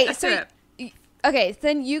 Exactly. We'll do it. Wait, Let's so do it. okay, so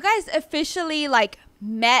then you guys officially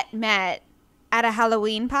met at a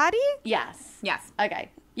Halloween party? Yes. Yes. Okay.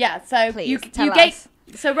 Yeah, so Please, you tell gate us.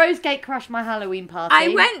 so Rose gate crashed my Halloween party. I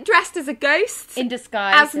went dressed as a ghost. in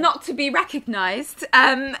disguise. As not to be recognised,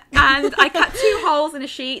 and I cut 2 holes in a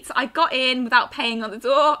sheet. I got in without paying on the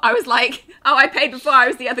door. I was like, "Oh, I paid before I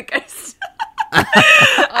was the other ghost."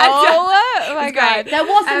 Oh my It's god. great. There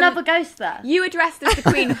was another ghost there. You were dressed as the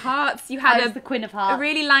Queen of Hearts. You I had was the Queen of a Hearts.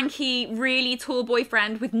 really lanky, really tall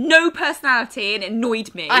boyfriend with no personality, and it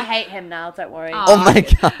annoyed me. I hate him now, don't worry. Oh my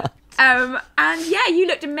god. And yeah, you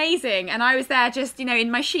looked amazing. And I was there just,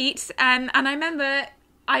 in my sheets. And I remember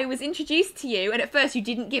I was introduced to you. And at first you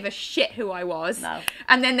didn't give a shit who I was. No.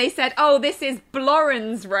 And then they said, oh, this is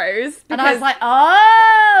Bloren's Rose. And I was like,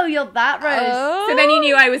 oh, you're that Rose. Oh. So then you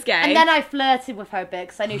knew I was gay. And then I flirted with her a bit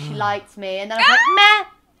because I knew she liked me. And then I was like, meh.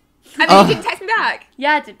 And then you didn't text me back.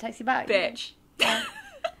 Yeah, I did text you back. Bitch.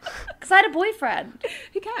 Because I had a boyfriend.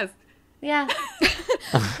 Who cares? Yeah.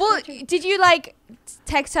 Well, did you like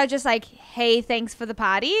text her just like, hey, thanks for the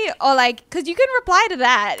party? Or like, because you can reply to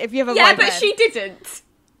that if you have a Yeah, boyfriend. but she didn't.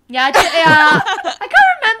 Yeah, I did. I can't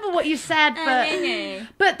remember what you said,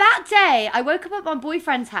 but that day I woke up at my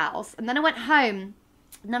boyfriend's house and then I went home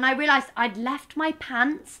and then I realised I'd left my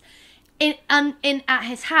pants in at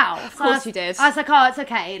his house. Of course you did. I was like, oh, it's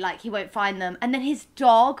okay, like he won't find them. And then his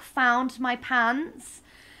dog found my pants.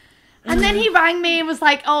 And then he rang me and was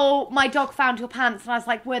like, oh, my dog found your pants. And I was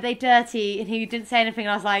like, were they dirty? And he didn't say anything.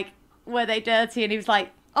 And I was like, were they dirty? And he was like,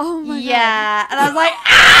 oh my yeah. And I was like,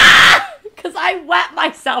 ah! Because I wet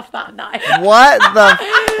myself that night. What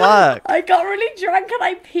the fuck? I got really drunk and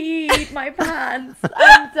I peed my pants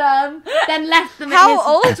and then left them. How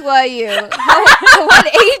old were you? What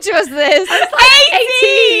age was this?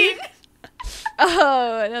 I was like 18.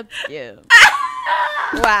 Oh, that's cute.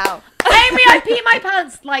 Wow. Amy, I pee my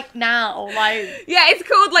pants like now. Like, Yeah, it's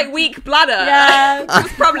called like weak bladder. yeah. What's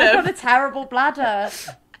the problem? I've got a terrible bladder.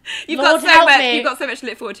 You've Lord got so help much. me. You've got so much to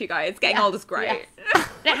look forward to, guys. Getting old is great.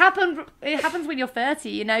 It happens when you're 30,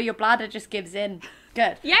 your bladder just gives in.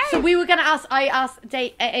 Good. Yay. So we were going to ask, I asked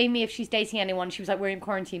Amy if she's dating anyone. She was like, we're in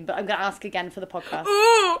quarantine, but I'm going to ask again for the podcast.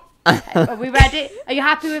 Ooh. Are we ready? Are you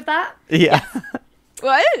happy with that? Yeah.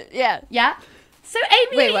 What? Yeah. Yeah. So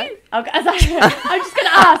Amy, Wait, what? Okay, I'm just going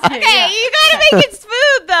to ask you. Okay, yeah. you gotta make it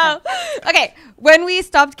smooth though. Okay, when we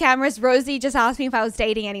stopped cameras, Rosie just asked me if I was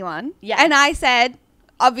dating anyone. Yeah. And I said,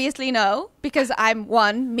 obviously no, because I'm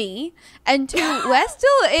one, me, and two, we're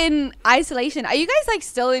still in isolation. Are you guys like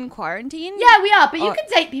still in quarantine? Yeah, we are, but you Oh. can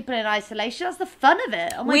date people in isolation. That's the fun of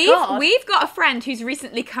it. Oh my god. We've got a friend who's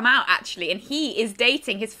recently come out actually, and he is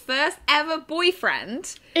dating his first ever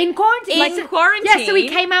boyfriend. In quarantine. In quarantine. Yeah, so he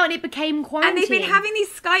came out and it became quarantine. And they've been having these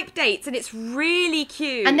Skype dates, and it's really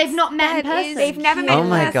cute. And they've not met in That is person. They've never met Oh in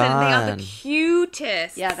my person. They are God. the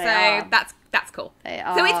cutest. Yeah, they so are. that's cool. They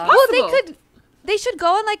So it's are. possible. Well, they should go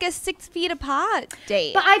on like a 6 feet apart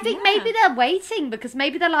date. But I think maybe they're waiting because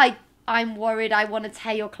maybe they're like, I'm worried I want to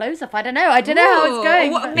tear your clothes off. I don't know how it's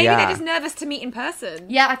going. Well, but- maybe Yeah. they're just nervous to meet in person.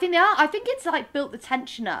 Yeah, I think they are. I think it's like built the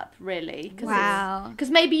tension up, really. Wow. Because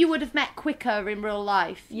maybe you would have met quicker in real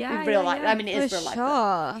life. Yeah, In real yeah, life. yeah. I mean, it is For real life.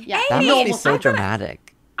 sure. Yeah. That must be Normal so stuff. dramatic.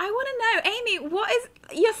 I want to know, Amy, what is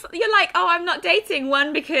you're like? Oh, I'm not dating.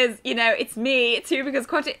 One, because it's me. Two, because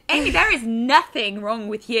Amy, there is nothing wrong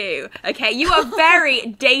with you. Okay, you are a very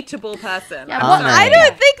dateable person. Yeah, I'm what- sorry. I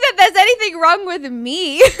don't think that there's anything wrong with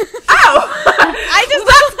me. Oh, I just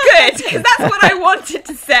that's good because that's what I wanted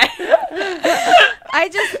to say. I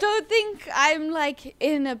just don't think I'm like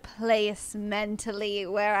in a place mentally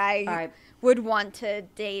where I All right. would want to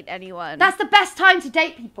date anyone. That's the best time to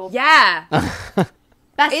date people. Yeah.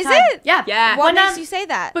 Best Is time. it? Yeah. Yeah. what When, makes you say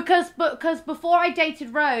that? Because before I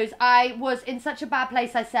dated Rose, I was in such a bad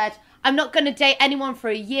place. I said, I'm not going to date anyone for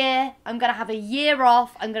a year. I'm going to have a year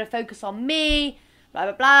off. I'm going to focus on me, blah,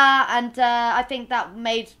 blah, blah. And I think that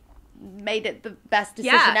made it the best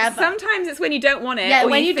decision Yeah. ever. Sometimes it's when you don't want it. Yeah, or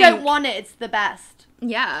when you think- don't want it, it's the best.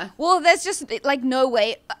 Yeah. Well, there's just like no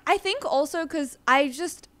way. I think also because I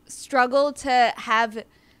just struggle to have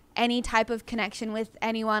any type of connection with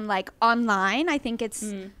anyone like online. I think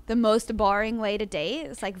it's the most boring way to date.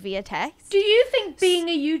 It's like via text. Do you think being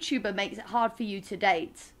a YouTuber makes it hard for you to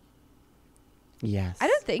date? Yes. I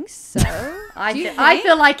don't think so. I Do you I think?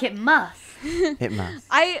 feel like it must. It must.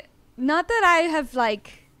 Not that I have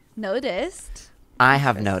like noticed. I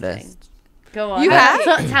have noticed. Go on. You have?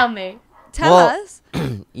 Tell me. Tell Well, us.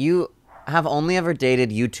 You have only ever dated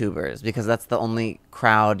YouTubers because that's the only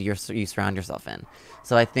crowd you surround yourself in.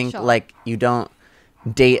 So I think Sure. like you don't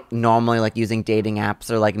date normally like using dating apps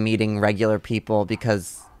or like meeting regular people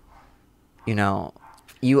because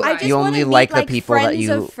you I just you wanna only meet, like the people that friends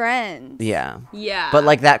you of friends. yeah. Yeah. But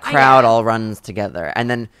like that I get crowd it. all runs together. And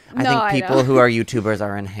then I No, think I people know. who are YouTubers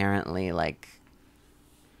are inherently like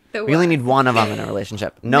The we only worst. need one of them in a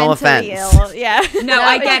relationship. No Mentally offense. ill, yeah. No,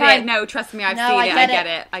 I it's get fine. it. No, trust me, I've No, seen I it. get I get it.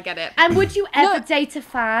 it. I get it. And would you ever No. date a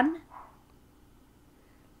fan?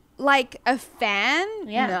 Like a fan?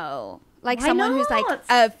 Yeah. No. Like Why someone who's like not?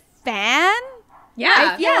 a fan? Yeah.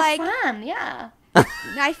 I feel Yeah, like fan, yeah.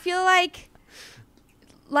 I feel like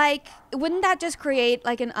wouldn't that just create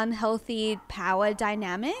like an unhealthy power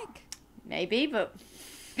dynamic? Maybe, but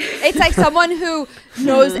It's like someone who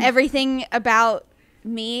knows everything about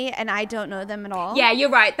me and I don't know them at all. Yeah, you're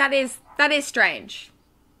right. That is strange.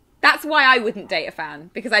 That's why I wouldn't date a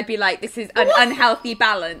fan, because I'd be like, this is an unhealthy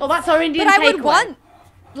balance. Well, that's our Indian But I takeaway. would want.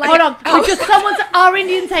 Like, Hold on. Just someone's our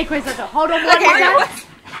Indian takeaway. So hold on one second.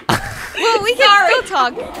 well, we can still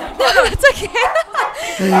talk. That's okay.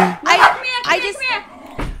 I just.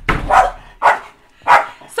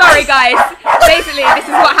 Sorry, guys. Basically, this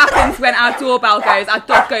is what happens when our doorbell goes. Our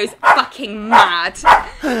dog goes fucking mad.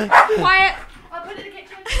 Quiet. I'll put it in the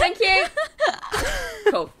kitchen. Thank you.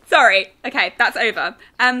 Cool. Sorry. Okay, that's over.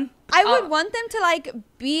 I would want them to like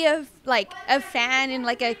be a fan in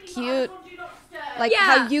like a cute, like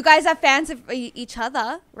how you guys are fans of each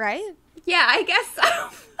other, right? Yeah, I guess so.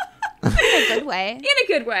 In a good way. In a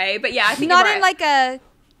good way, but yeah, I think Not you're in right.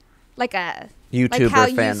 like a YouTuber like how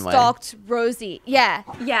fan you way. stalked Rosie. Yeah.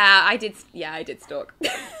 Yeah, I did. Yeah, I did stalk.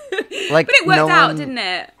 Like, but it worked no out, one- didn't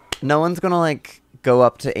it? No one's gonna like go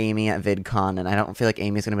up to Amy at VidCon, and I don't feel like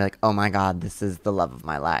Amy's gonna be like, "Oh my god, this is the love of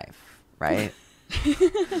my life," right? Like,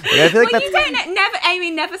 I feel like Well, you don't never,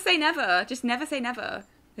 Amy. Never say never. Just never say never.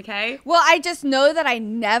 Okay. Well, I just know that I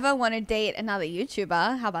never want to date another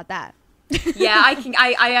YouTuber. How about that? Yeah, I can.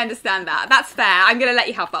 I understand that. That's fair. I'm gonna let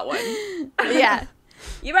you have that one. Yeah.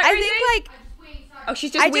 You right, I Rosie? think like Oh,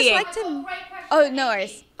 she's just I just weeing. like to. Oh, no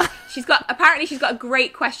worries. She's got a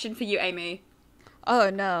great question for you, Amy. Oh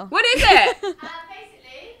no. What is it?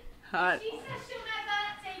 Basically, Uh, she says she'll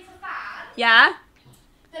never date a fan. yeah.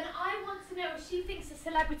 Then I want to know if she thinks a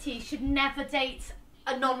celebrity should never date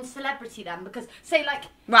a non-celebrity then, because say like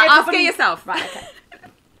Right, ask her everybody- yourself. Right, okay.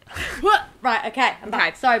 What? Right, okay. I'm back.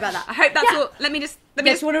 Okay. Sorry about that. I hope that's Yeah. all. Let me just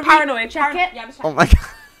wanna paranoid. check it? Yeah, I'm just oh my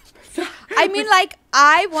god. I mean, like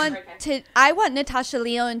I want Natasha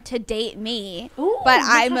Lyonne to date me, Ooh, but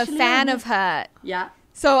I'm a Natasha fan Lyonne. of her. Yeah.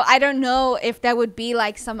 So I don't know if there would be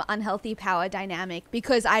like some unhealthy power dynamic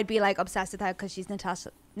because I'd be like obsessed with her because she's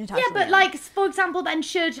Natasha. Yeah, but Lyonne. like for example, then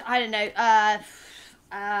should I don't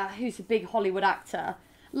know, who's a big Hollywood actor?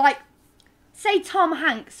 Like, say Tom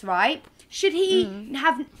Hanks, right? Should he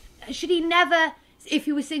never, if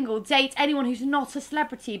he was single, date anyone who's not a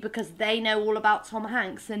celebrity because they know all about Tom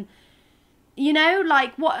Hanks and you know,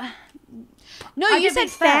 like what? no, I you don't think said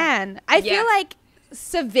it's fair. fan. I Yeah. feel like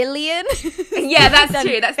civilian. Yeah, that's than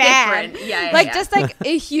true. That's fan. different. Yeah, like yeah. just like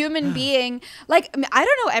a human being. Like I mean, I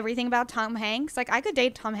don't know everything about Tom Hanks. Like I could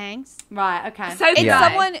date Tom Hanks. Right. Okay. So It's could Yeah. I.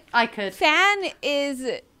 someone. I could. Fan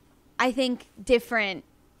is, I think, different.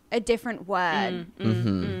 A different word.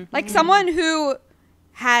 Like someone who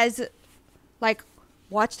has, like,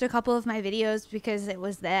 watched a couple of my videos because it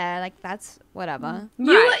was there. Like that's whatever.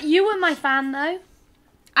 Right. You were my fan though,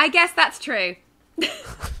 I guess that's true.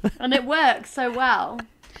 and it works so well.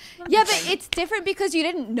 Yeah, but it's different because you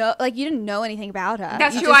didn't know anything about her.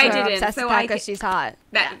 That's You true, just I were didn't, obsessed so with her I because she's hot.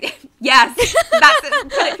 That, yes, that's it.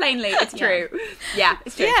 Put it plainly. It's true. Yeah,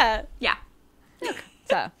 it's true. Yeah. Yeah.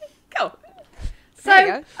 So Cool. There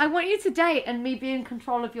you So go. I want you to date and me be in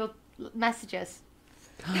control of your messages.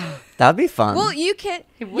 That'd be fun. well, you can.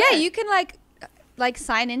 It Yeah, would. you can like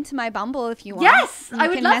sign into my Bumble if you want. Yes, You I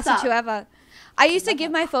would can love message that. whoever. I used to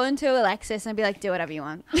give my phone to Alexis and be like, do whatever you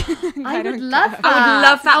want. I would don't love care. that. I would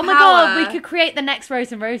love that Oh my power. god, we could create the next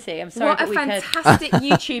Rose and Rosie. I'm sorry, What a but we could. fantastic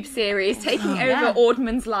YouTube series taking over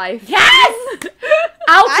Ordman's life. Yes!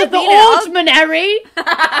 Out I of the mean it. ordinary.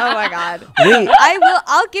 Oh my god. Wait,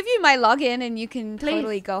 I'll give you my login and you can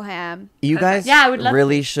totally go ham. you guys Yeah, I would love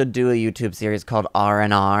really should do a YouTube series called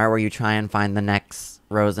R&R where you try and find the next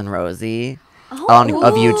Rose and Rosie of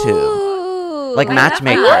YouTube. Ooh. Like I love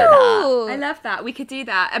matchmaker. that. Ooh. I love that. We could do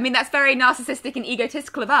that. I mean, that's very narcissistic and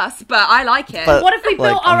egotistical of us, but I like it. But- What if we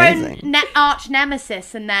Like, built our amazing. own arch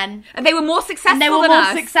nemesis and then and they were more successful they were than more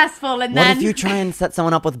us. successful and What then if you try and set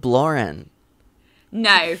someone up with Blorin?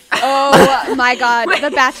 No. Oh my god,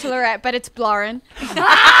 The Bachelorette, but it's Blorin.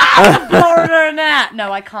 Blorin.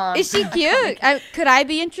 No, I can't. Is she cute? Could I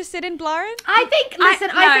be interested in Blorin? I think. Listen,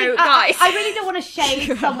 I think. guys. I really don't want to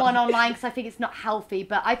shade someone online because I think it's not healthy.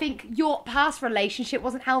 But I think your past relationship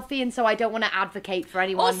wasn't healthy, and so I don't want to advocate for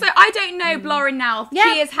anyone. Also, I don't know Blorin now.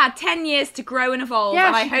 Yeah. She has had 10 years to grow and evolve, Yeah,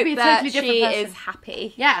 and I she could hope be a that totally different she person. is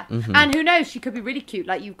happy. yeah, and who knows? She could be really cute.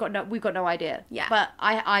 Like we've got no idea. Yeah. but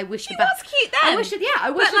I wish She the best. was cute then. I wish it. Yeah,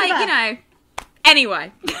 I wish But, her the like, you best. know.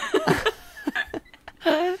 Anyway.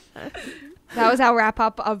 That was our wrap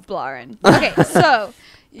up of Blorin. Okay, so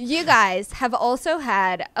you guys have also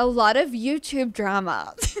had a lot of YouTube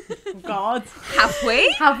drama. God, Have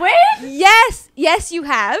we? have we? Yes, you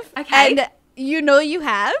have. Okay. And you know you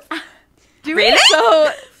have. Do Really?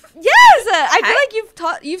 So Yes, I feel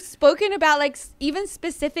like you've spoken about like even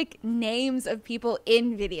specific names of people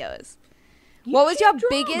in videos. What was your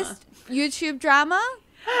biggest YouTube drama?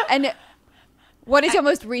 And what is your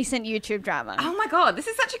most recent YouTube drama? Oh my god, this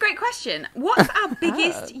is such a great question. What's our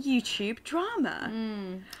biggest YouTube drama?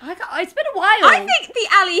 It's been a while. I think the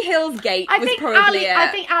Ali Hills gate was probably it. I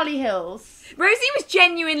think Ali Hills. Rosie was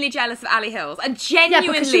genuinely jealous of Ali Hills and genuinely,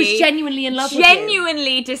 because she was genuinely in love with you.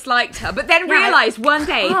 Genuinely disliked her, but then realised one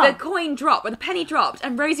day the coin dropped, or the penny dropped,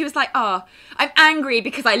 and Rosie was like, "Oh, I'm angry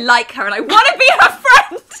because I like her and I want to be her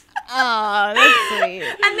friend." Oh, that's sweet.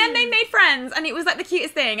 And then they made friends, and it was like the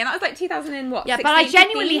cutest thing. And that was like 2000 and what? Yeah, 16, but I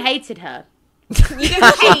genuinely 15? hated her. You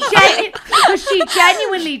didn't hate Because she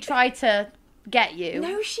genuinely tried to get you.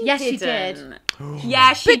 No, she yes, didn't. she did.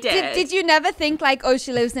 Yeah, she But did. did you never think like, oh,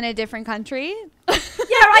 she lives in a different country? Yeah,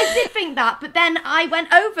 I did think that, but then I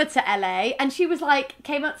went over to LA and she was like,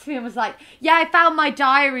 came up to me and was like, yeah, I found my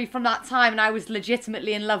diary from that time and I was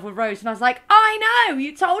legitimately in love with Rose. And I was like, I know,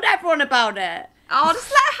 you told everyone about it. Oh,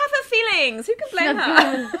 just let her have her feelings. Who can blame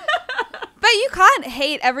her? But you can't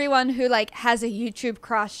hate everyone who like has a YouTube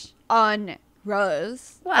crush on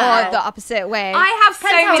Rose, Well, or the opposite way. I have so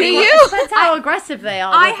many. Do you? Depends how aggressive they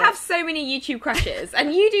are. I with have it. so many YouTube crushes,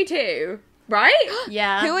 and you do too, right?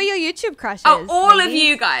 Yeah. Who are your YouTube crushes? Oh, all of ladies?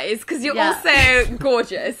 you guys, because you're Yeah. also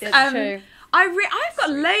gorgeous. It's true. I've got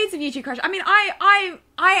loads of YouTube crushes. I mean, I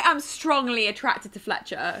am strongly attracted to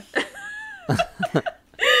Fletcher.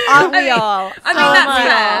 Aren't we all? I mean, Oh that's my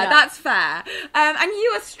fair. God. That's fair. And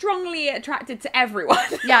you are strongly attracted to everyone.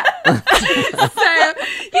 Yeah. So,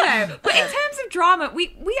 you know, but in terms of drama,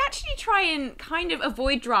 we actually try and kind of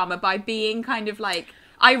avoid drama by being kind of like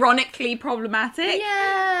ironically problematic.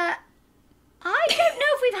 Yeah. I don't know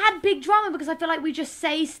if we've had big drama because I feel like we just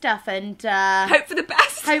say stuff and Hope for the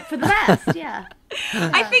best. hope for the best. Yeah.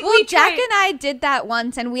 I think Well, we Jack try- and I did that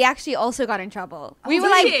once, and we actually also got in trouble. We were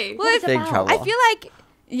did like, you? well, What was it Big about? trouble. I feel like,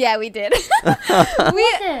 yeah, we did.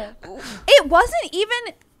 it? It wasn't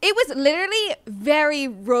even. It was literally very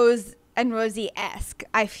Rose and Rosie-esque.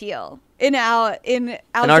 I feel in our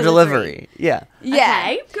delivery. Yeah. Yeah.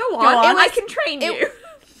 Okay. Go on. It I was- can train it- you.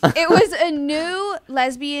 It was a new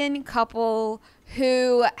lesbian couple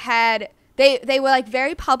who had they were like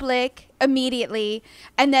very public immediately,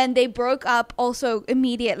 and then they broke up also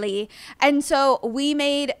immediately, and so we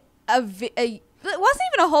made it wasn't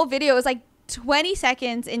even a whole video. It was like 20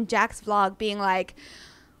 seconds in Jack's vlog being like,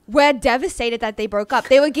 we're devastated that they broke up.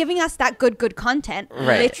 They were giving us that good content,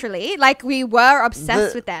 Right. literally. Like, we were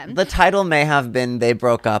obsessed with them. The title may have been "They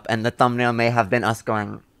Broke Up," and the thumbnail may have been us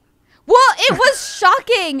going. Well, it was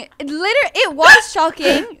shocking. It was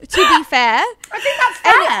shocking, to be fair. I think that's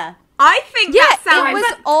fair. I think Yeah, that sounds... it was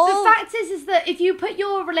But all... the fact is that if you put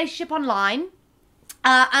your relationship online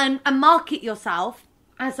and market yourself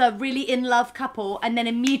as a really in love couple and then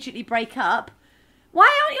immediately break up, why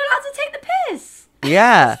aren't you allowed to take the piss?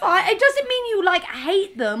 Yeah. Fine. It doesn't mean you like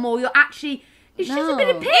hate them or you're actually. It's just a bit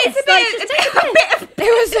of No. piss. It's a bit of It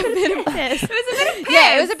was a bit of piss. It was a bit of piss.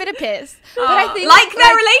 Yeah, it was a bit of piss. But I think like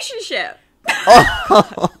their relationship.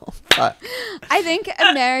 Oh, fuck. I think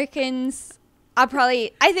Americans are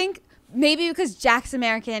probably... I think maybe because Jack's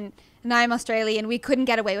American and I'm Australian, we couldn't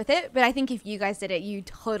get away with it. But I think if you guys did it, you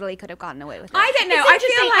totally could have gotten away with it. I don't know. It's I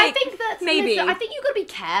interesting. feel like I think that maybe. listen, I think you've got to be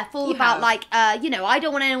careful You about have. I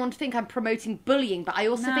don't want anyone to think I'm promoting bullying, but I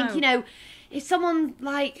also No. think if someone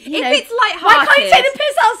like If know, it's why can't you lighthearted. take the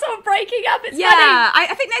piss out of someone breaking up? It's Yeah, funny.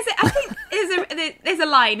 I think there's a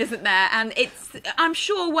line, isn't there? And I'm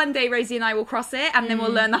sure one day Rosie and I will cross it, and then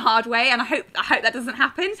we'll learn the hard way. And I hope that doesn't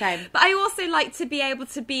happen. Same. But I also like to be able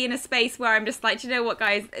to be in a space where I'm just like, do you know what,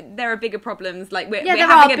 guys? There are bigger problems. Like we're there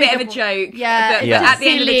having are a bit of bigger a joke. Yeah, but Yeah. at the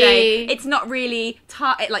end of the day, silly. it's not really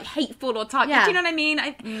like hateful or targeted. Yeah. Do you know what I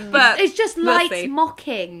mean? But It's just we'll light see.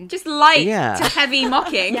 mocking. Just light Yeah. to heavy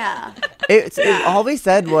mocking. Yeah. All we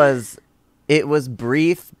said was it was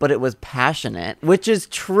brief, but it was passionate, which is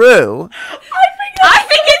true. I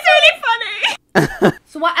think it's really funny.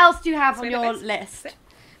 So what else do you have on Wait, your wait. list?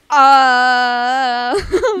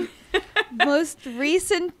 Most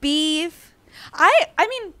recent beef. I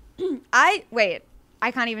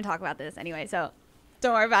can't even talk about this anyway, so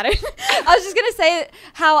don't worry about it. I was just gonna say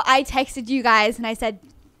how I texted you guys and I said,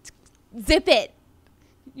 zip it.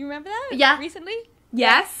 You remember that? Yeah. Recently?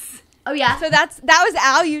 Yes. Oh yeah. So that was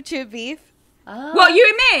our YouTube beef. Oh. What, you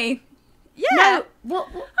and me? Yeah. No. What?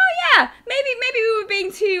 Oh yeah, maybe we were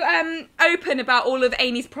being too open about all of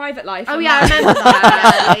Amy's private life. Oh yeah, I remember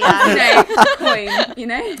that. Coin, you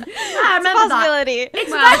know. I remember that. Possibility.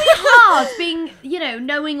 It's very hard being,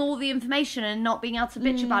 knowing all the information and not being able to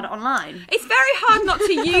bitch about it online. It's very hard not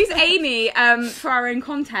to use Amy for our own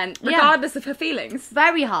content, regardless of her feelings.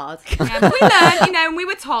 Very hard. Yeah, but we learned, and we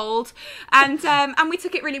were told, and we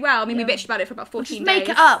took it really well. I mean, we bitched about it for about 14 days. Make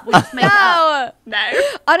it up. We'll just make it up. No.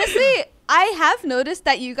 Honestly, I have noticed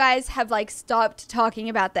that you guys have stopped talking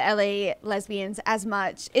about the LA lesbians as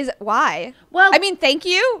much. Why? Well, I mean, thank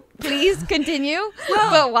you. Please continue.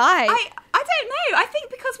 But why? I don't know. I think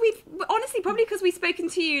because probably because we've spoken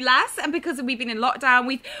to you less, and because we've been in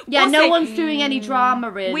lockdown. No one's doing any drama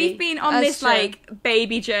really. We've been on That's this true.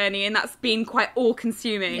 baby journey, and that's been quite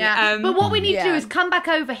all-consuming. Yeah. But what we need to do is come back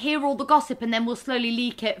over, hear all the gossip, and then we'll slowly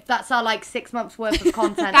leak it. That's our 6 months worth of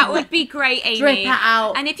content. That would be great, Amy. Drip it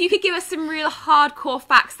out. And if you could give us some real hardcore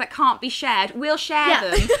facts that can't be shared, we'll share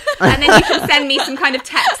them. And then you can send me some kind of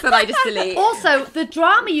text that I just delete. Also, the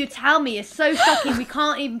drama you tell me is so shocking. We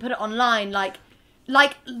can't even put it online.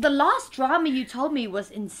 Like the last drama you told me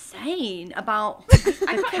was insane about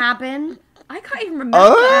the cabin. I can't even remember.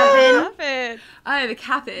 The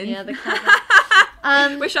cabin. Yeah, the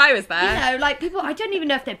cabin. Wish I was there. People, I don't even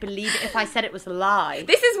know if they'd believe it if I said it was a lie.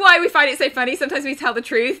 This is why we find it so funny. Sometimes we tell the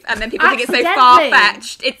truth, and then people think it's so Accidentally.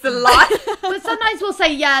 far-fetched. It's a lie. But sometimes we'll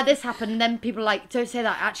say, yeah, this happened, and then people are like, don't say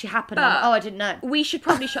that actually happened. I'm like, oh, I didn't know. We should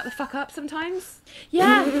probably shut the fuck up sometimes.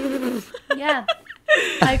 Yeah. Yeah.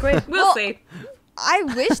 I agree. We'll see. I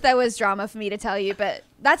wish there was drama for me to tell you, but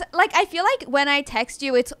that's I feel like when I text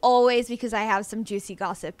you, it's always because I have some juicy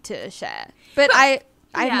gossip to share. But I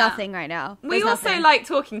have nothing right now. We There's also nothing. like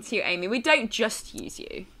talking to you, Amy. We don't just use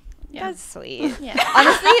you. That's sweet. Yeah.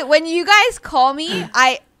 Honestly, when you guys call me,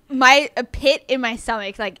 a pit in my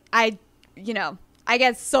stomach, I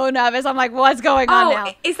get so nervous. I'm like, what's going on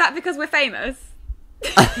now? Is that because we're famous?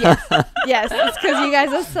 Yes, it's because you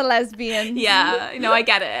guys are lesbians. Yeah, no, I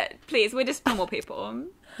get it. Please, we're just normal people.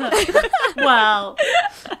 Well.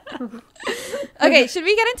 Okay, should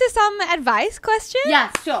we get into some advice questions? Yeah,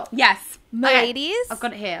 sure. Yes. Ladies? I've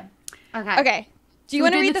got it here. Okay. Okay. Do you Should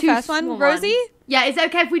want to we do read the two first one, small Rosie? ones? Yeah, is it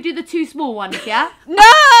okay if we do the two small ones, yeah? No!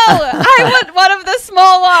 I want one of the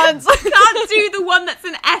small ones. Can't do the one that's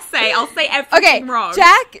an essay. I'll say everything wrong.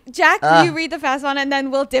 Jack, you read the first one and then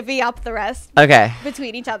we'll divvy up the rest Okay.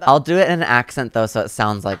 between each other. I'll do it in an accent, though, so it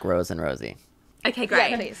sounds like Rose and Rosie. Okay,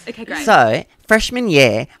 great. Yeah, please. Okay, great. So, freshman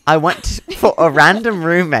year, I went for a random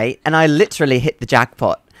roommate, and I literally hit the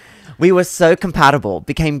jackpot. We were so compatible,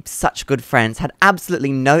 became such good friends, had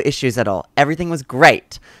absolutely no issues at all. Everything was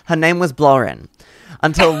great. Her name was Blorin.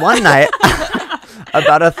 Until one night,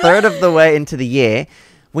 about a third of the way into the year,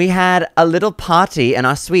 we had a little party in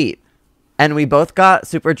our suite. And we both got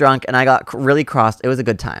super drunk, and I got really crossed. It was a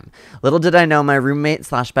good time. Little did I know my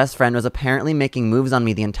roommate/best friend was apparently making moves on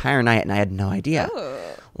me the entire night, and I had no idea.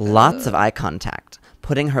 Lots of eye contact,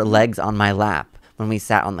 putting her legs on my lap when we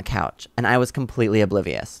sat on the couch, and I was completely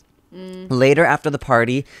oblivious. Later after the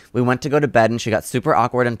party, we went to go to bed, and she got super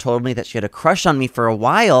awkward and told me that she had a crush on me for a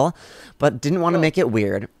while, but didn't want to make it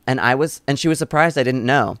weird. And she was surprised I didn't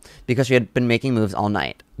know because she had been making moves all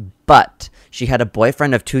night. But she had a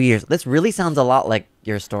boyfriend of 2 years. This really sounds a lot like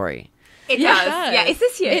your story. It does. Yeah, is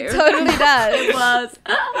this you? It totally does. It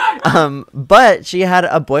was. But she had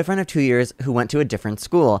a boyfriend of 2 years who went to a different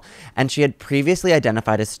school, and she had previously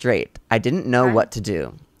identified as straight. I didn't know what to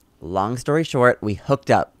do. Long story short, we hooked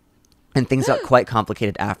up. And things got quite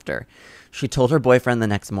complicated after. She told her boyfriend the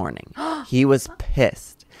next morning. He was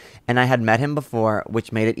pissed. And I had met him before,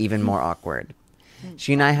 which made it even more awkward.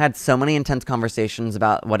 She and I had so many intense conversations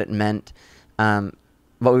about what it meant, what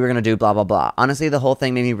we were going to do, blah, blah, blah. Honestly, the whole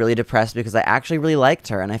thing made me really depressed because I actually really liked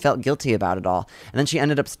her, and I felt guilty about it all. And then she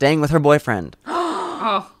ended up staying with her boyfriend.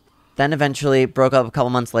 Then eventually broke up a couple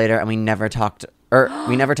months later, and we never talked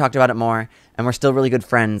about it more, and we're still really good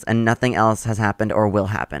friends, and nothing else has happened or will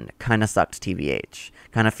happen. Kind of sucked, TBH.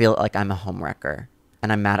 Kind of feel like I'm a homewrecker,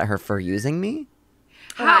 and I'm mad at her for using me.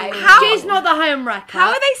 How? She's not the homewrecker. How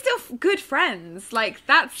are they still good friends? Like,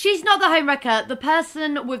 that's... She's not the homewrecker. The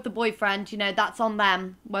person with the boyfriend, that's on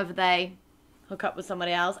them, whether they hook up with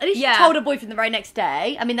somebody else. At least she told her boyfriend the very next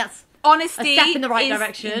day. I mean, that's honesty a step in the right is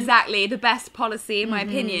direction. Exactly, the best policy, in my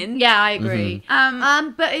opinion. Yeah, I agree.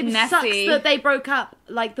 But it Nessie. sucks that they broke up,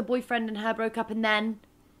 like the boyfriend and her broke up, and then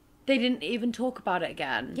they didn't even talk about it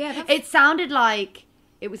again. Yeah, it sounded like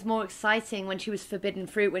it was more exciting when she was forbidden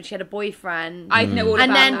fruit, when she had a boyfriend. I know all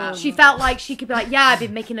And about then that. she felt like she could be like, yeah, I've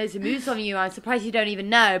been making loads of moves on you. I'm surprised you don't even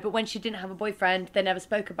know. But when she didn't have a boyfriend, they never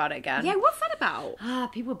spoke about it again. Yeah, what's that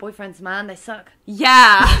about? People with boyfriends, man, they suck.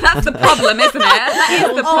 Yeah, that's the problem, isn't it? That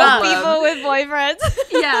is the problem. People with boyfriends.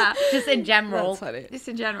 Yeah, Just in general. just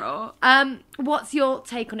in general. What's your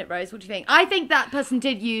take on it, Rose? What do you think? I think that person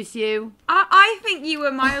did use you. I think you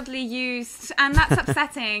were mildly used, and that's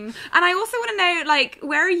upsetting. And I also want to know, like,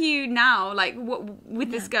 where are you now? Like, what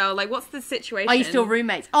with this girl? Like, what's the situation? Are you still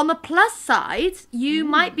roommates? On the plus side, you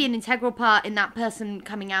might be an integral part in that person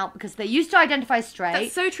coming out because they used to identify straight.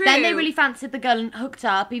 That's so true. Then they really fancied the girl and hooked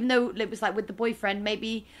up, even though it was like with the boyfriend.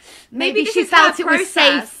 Maybe this she is felt her it was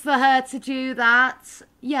safe process. for her to do that.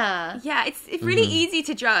 Yeah. Yeah, it's really easy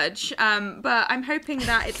to judge, but I'm hoping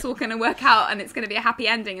that it's all going to work out and it's going to be a happy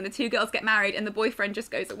ending and the two girls get married and the boyfriend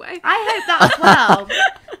just goes away. I hope that as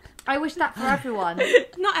well. I wish that for everyone.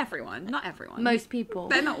 Not everyone. Most people.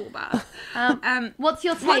 They're not all bad. What's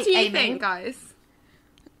your take, What do you Amy? think, guys?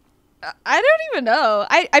 I don't even know.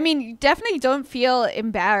 I mean, you definitely don't feel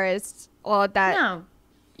embarrassed or that, No.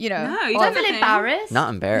 you know. No, you Don't don't feel think. embarrassed. Not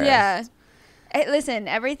embarrassed. Yeah. Hey, listen,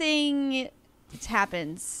 everything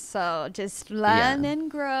happens. So just learn and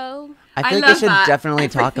grow. I I feel like love they should that. definitely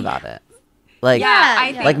talk about it. Like, Yeah,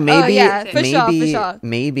 I think. like maybe, yeah, for sure, for maybe, sure.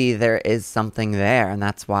 maybe there is something there, and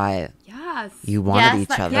that's why Yes. you wanted Yes, each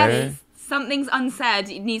that- other. Yes. Something's unsaid.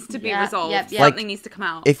 It needs to be Yeah, resolved. yep, yep. Something needs to come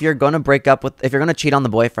out. If you're gonna break up with, if you're gonna cheat on the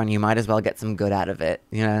boyfriend, you might as well get some good out of it.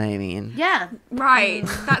 You know what I mean? Yeah. Right.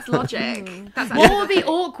 That's logic. That's What actually would be logic.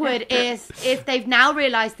 awkward is if they've now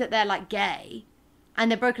realised that they're like gay and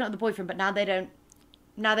they're broken up with the boyfriend, but now they don't.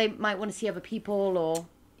 Now they might want to see other people or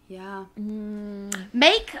Yeah.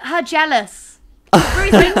 make her jealous.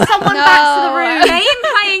 Bring someone back to the room.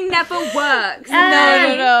 Game playing never works.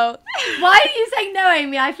 No. Why are you saying no,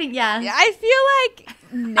 Amy? I think yes. I feel like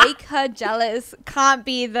make her jealous can't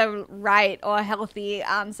be the right or healthy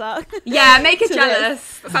answer. Yeah, make her To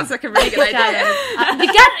jealous. That sounds like a really good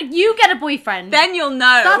idea. You get a boyfriend. Then you'll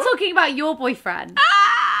know. Start talking about your boyfriend.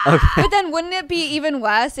 But then wouldn't it be even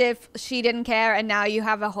worse if she didn't care and now you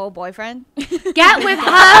have a whole boyfriend? Get with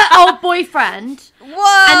her old boyfriend,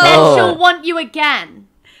 Whoa! and then Oh. she'll want you again.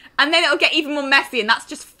 And then it'll get even more messy, and that's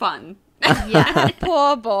just fun. Yeah.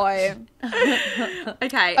 Poor boy.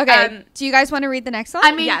 Okay. Okay, do you guys want to read the next one?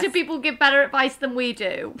 I mean, Yes. do people give better advice than we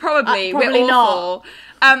do? Probably. Probably We're not. awful.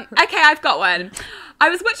 Okay, I've got one. I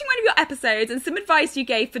was watching one of your episodes, and some advice you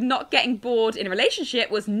gave for not getting bored in a relationship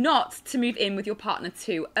was not to move in with your partner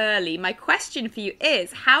too early. My question for you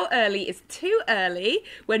is, how early is too early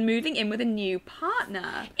when moving in with a new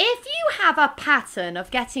partner? If you have a pattern of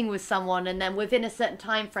getting with someone and then within a certain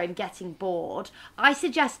time frame getting bored, I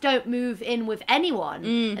suggest don't move in with anyone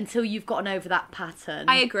until you've gotten over that pattern.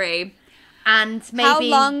 I agree. And maybe How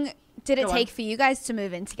long did it Go on. take for you guys to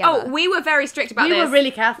move in together? Oh, we were very strict about We this. were really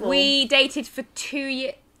careful. We dated for 2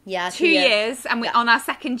 years. Yeah, 2 years, and on our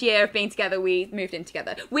second year of being together, we moved in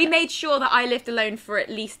together. We made sure that I lived alone for at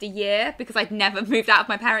least a year because I'd never moved out of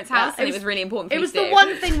my parents' house, and it was really important for It me was to the do.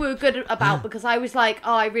 one thing we were good about because I was like,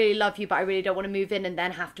 oh, I really love you, but I really don't want to move in and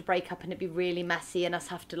then have to break up and it'd be really messy and us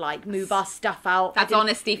have to like move our stuff out. That's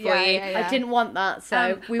honesty for you. yeah. I didn't want that,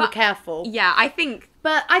 so we were but- careful. Yeah, I think.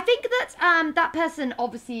 But I think that that person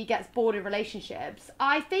obviously gets bored in relationships.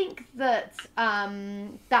 I think that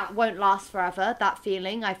that won't last forever, that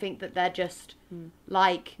feeling. I think that they're just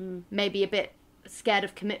like maybe a bit scared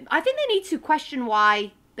of commitment. I think they need to question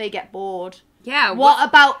why they get bored. Yeah. What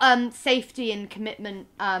about safety and commitment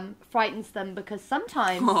frightens them? Because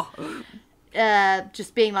sometimes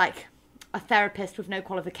just being like a therapist with no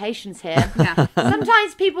qualifications here, Yeah.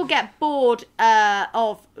 sometimes people get bored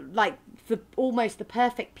of like almost the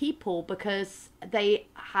perfect people because they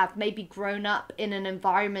have maybe grown up in an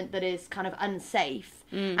environment that is kind of unsafe.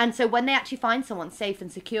 And so when they actually find someone safe and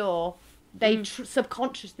secure, they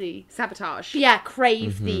subconsciously Sabotage.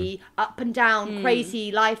 crave the up and down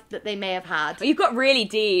crazy life that they may have had. You've got really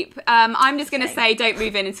deep. I'm just going to say don't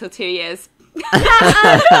move in until 2 years.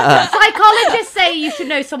 Psychologists say you should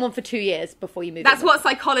know someone for 2 years before you move That's in. what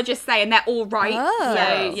psychologists say, and they're all right. Oh.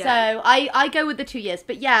 So, yeah. So I go with the 2 years.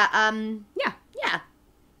 But yeah,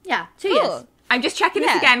 yeah, 2 Cool. years. I'm just checking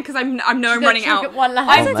this Yeah. again because I know I'm gonna running check out. it one last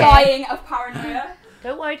I'm time. dying of paranoia.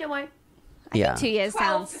 Don't worry. Yeah. 2 years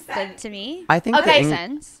sounds 12%. good to me. I think Okay, the Makes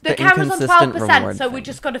sense. The The camera's on inconsistent 12%, reward so we thing.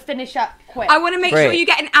 just got to finish up quick. I want to make Great. sure you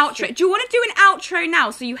get an outro. Do you want to do an outro now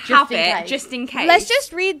so you have in it case. just in case? Let's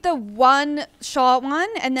just read the one short one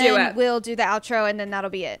and Do then it. we'll do the outro and then that'll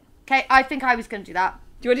be it. Okay, I think I was going to do that.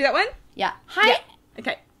 Do you want to do that one? Yeah. Hi,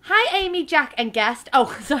 Okay. Hi, Amy, Jack, and guest.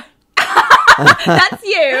 Oh, sorry. That's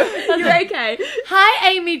you. You're okay. Hi,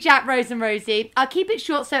 Amy, Jack, Rose, and Rosie. I'll keep it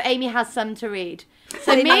short so Amy has some to read.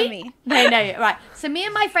 So They know me. They know you. Right. So me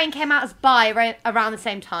and my friend came out as bi around the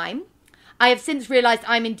same time. I have since realised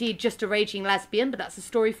I'm indeed just a raging lesbian, but that's a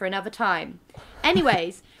story for another time.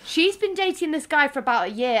 Anyways, she's been dating this guy for about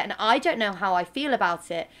a year, and I don't know how I feel about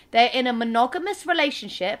it. They're in a monogamous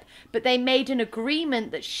relationship, but they made an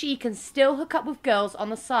agreement that she can still hook up with girls on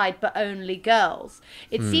the side, but only girls.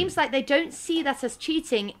 It seems like they don't see that as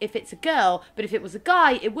cheating if it's a girl, but if it was a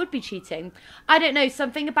guy, it would be cheating. I don't know,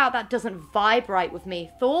 something about that doesn't vibe right with me.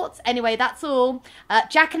 Thoughts? Anyway, that's all.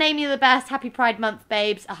 Jack and Amy are the best. Happy Pride Month,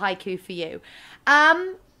 babes. A haiku for you.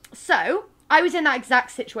 So I was in that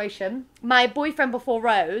exact situation. My boyfriend before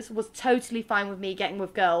Rose was totally fine with me getting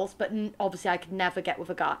with girls, but obviously I could never get with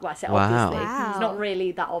a guy. Well, I say obviously. Wow. It's not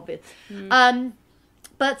really that obvious.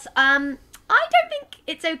 But I don't think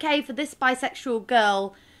it's okay for this bisexual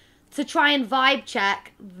girl to try and vibe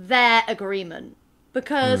check their agreement.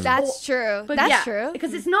 Because That's true. but That's yeah, true.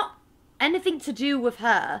 Because it's not anything to do with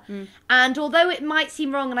her. And although it might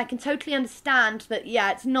seem wrong, and I can totally understand that,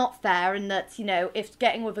 yeah, it's not fair, and that, you know, if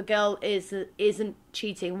getting with a girl isn't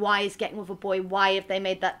cheating, why is getting with a boy? Why have they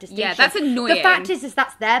made that distinction? Yeah, that's annoying. The fact is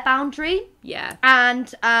that's their boundary. Yeah.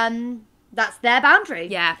 And that's their boundary.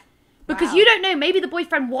 Yeah. Because you don't know, maybe the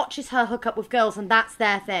boyfriend watches her hook up with girls and that's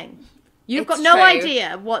their thing. You've It's got no true.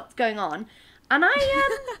 idea what's going on. And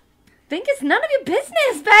I think it's none of your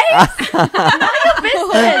business, babes. None of your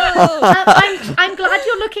business. I'm glad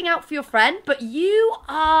you're looking out for your friend, but you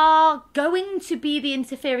are going to be the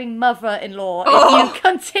interfering mother-in-law if you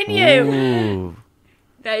continue. Ooh.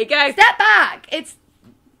 There you go. Step back. It's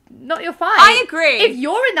not your fight. I agree. If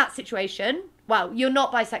you're in that situation, well, you're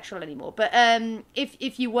not bisexual anymore, but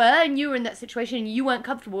if you were and you were in that situation and you weren't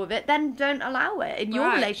comfortable with it, then don't allow it in your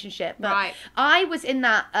Right. relationship. But Right. I was in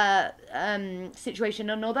that situation,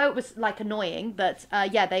 and although it was like annoying, but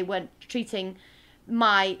yeah, they weren't treating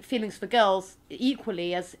my feelings for girls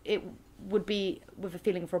equally as it would be with a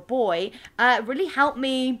feeling for a boy, it really helped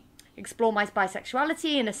me explore my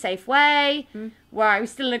bisexuality in a safe way, where I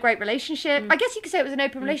was still in a great relationship. I guess you could say it was an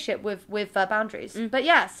open relationship with boundaries. But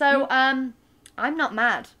yeah, so I'm not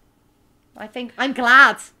mad. I think I'm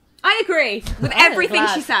glad. I agree with I'm everything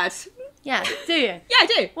glad. she said. Yeah, do you? Yeah, I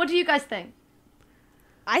do. What do you guys think?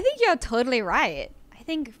 I think you're totally right. I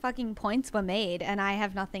think fucking points were made, and I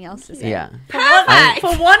have nothing else to say. Yeah. Perfect.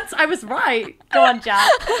 For once, I was right. Go on, Jack.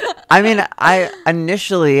 I mean, I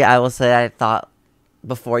will say I thought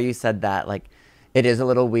before you said that, like, it is a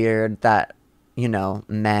little weird that, you know,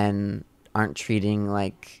 men aren't treating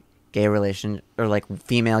like gay or like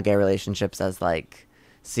female gay relationships as like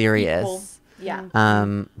serious. Equal.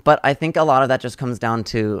 Yeah. But I think a lot of that just comes down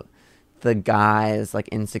to the guy's like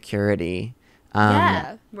insecurity.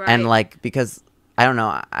 Yeah. Right. And like, because I don't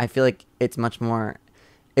know, I feel like it's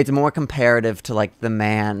more comparative to like the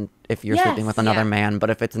man if you're sleeping with another Yeah. man, but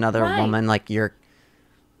if it's another Right. woman, like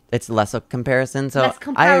it's less a comparison. So Less I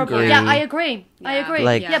comparable. agree. Yeah, I agree. I Yeah. agree.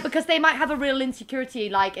 Like- yeah, because they might have a real insecurity.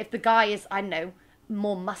 Like if the guy is, I don't know,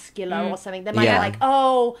 more muscular or something, they might Yeah. be like,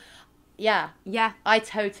 oh, yeah. Yeah, I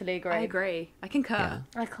totally agree. I agree. I concur.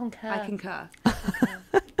 I concur. I concur.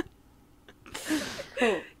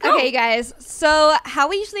 Cool. Okay, you guys. So how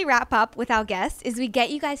we usually wrap up with our guests is we get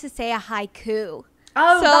you guys to say a haiku.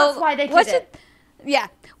 Oh, So that's why they what did it. Yeah.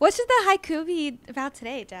 What should the haiku be about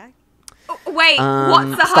today, Jack? Oh, wait,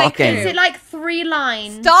 what's the stalking. haiku? Is it like 3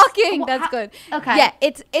 lines? Stalking. What- That's how- good. Okay. Yeah,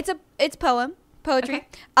 it's poetry.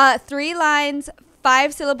 3 lines,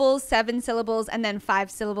 5 syllables, 7 syllables, and then 5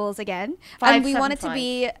 syllables again. 5, And we 7, want it to 5.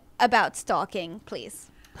 be about stalking, please.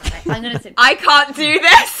 Okay, I'm gonna say. I can't do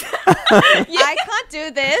this. I can't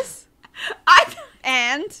do this.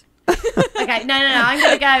 And Okay, no. I'm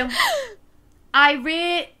gonna go. I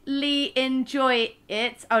really enjoy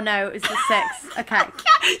it. Oh no, it's the 6. Okay.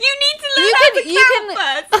 You need to learn how to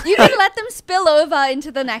count first. you can let them spill over into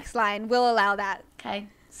the next line. We'll allow that. Okay.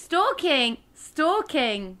 Stalking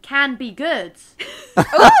can be good,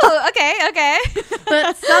 Oh, okay.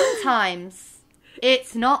 but sometimes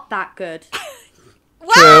it's not that good.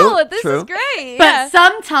 Wow, this true. is great. But Yeah.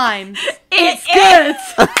 sometimes it's good.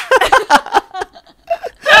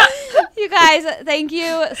 You guys, thank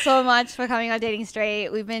you so much for coming on Dating Straight.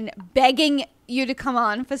 We've been begging you to come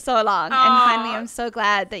on for so long, and finally, I'm so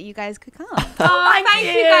glad that you guys could come. Oh, thank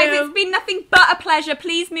you you. guys. It's been nothing but a pleasure.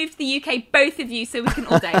 Please move to the UK, both of you, so we can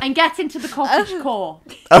all date. And get into the cottagecore.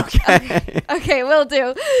 Okay. Okay, will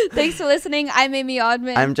do. Thanks for listening. I'm Amy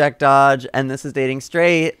Oddman. I'm Jack Dodge, and this is Dating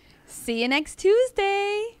Straight. See you next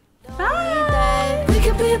Tuesday. Bye. We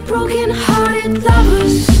could be broken hearted lovers.